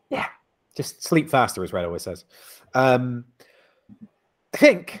time. Yeah. Just sleep faster, as Red always says. I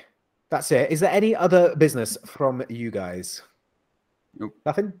think that's it. Is there any other business from you guys? Nope.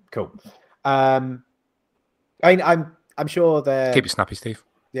 Nothing? Cool. I'm sure they're... Keep it snappy, Steve.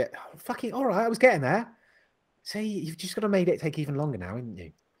 Yeah. Fucking all right. I was getting there. See, you've just got to make it take even longer now, haven't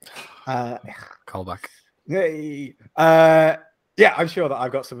you? Call back. I'm sure that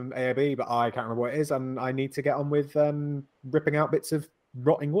I've got some AOB, but I can't remember what it is, and I need to get on with ripping out bits of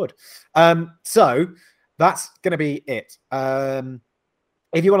rotting wood. So that's going to be it.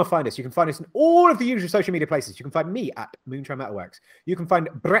 If you want to find us, you can find us in all of the usual social media places. You can find me at Moonshine Metalworks. You can find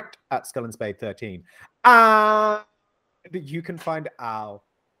Brett at Skull and Spade 13. And you can find Al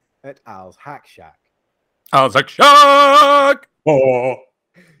at Al's Hack Shack. Al's Hack Shack! Oh.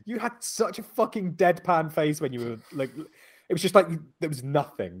 You had such a fucking deadpan face when you were like, it was just like there was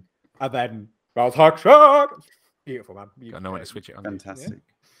nothing. And then Al's Hack Shack! Beautiful, man. I know when to switch it on. Fantastic.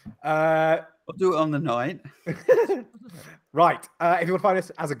 Yeah. We'll do it on the night. Right. If you want to find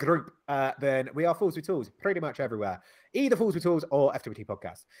us as a group, then we are Fools with Tools pretty much everywhere. Either Fools with Tools or FWT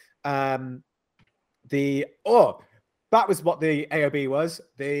Podcast. That was what the AOB was.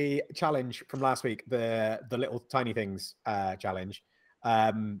 The challenge from last week, the little tiny things challenge.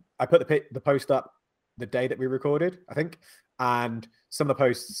 I put the post up the day that we recorded, I think, and some of the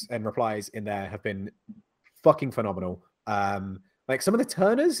posts and replies in there have been fucking phenomenal. Like some of the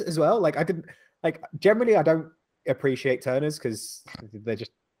turners as well. Like generally I don't appreciate turners because they're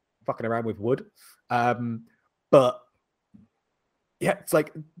just fucking around with wood. But yeah, it's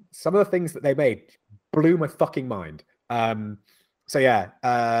like some of the things that they made blew my fucking mind. So yeah,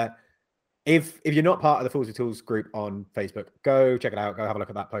 if you're not part of the Fools with Tools group on Facebook, go check it out. Go have a look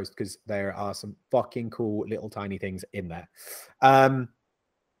at that post because there are some fucking cool little tiny things in there.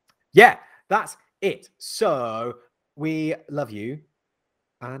 Yeah, that's it. So we love you,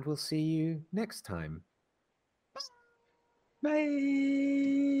 and we'll see you next time. Bye.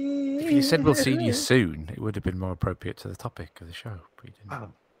 If you said we'll see you soon, it would have been more appropriate to the topic of the show. But you didn't.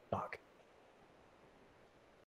 Oh, fuck.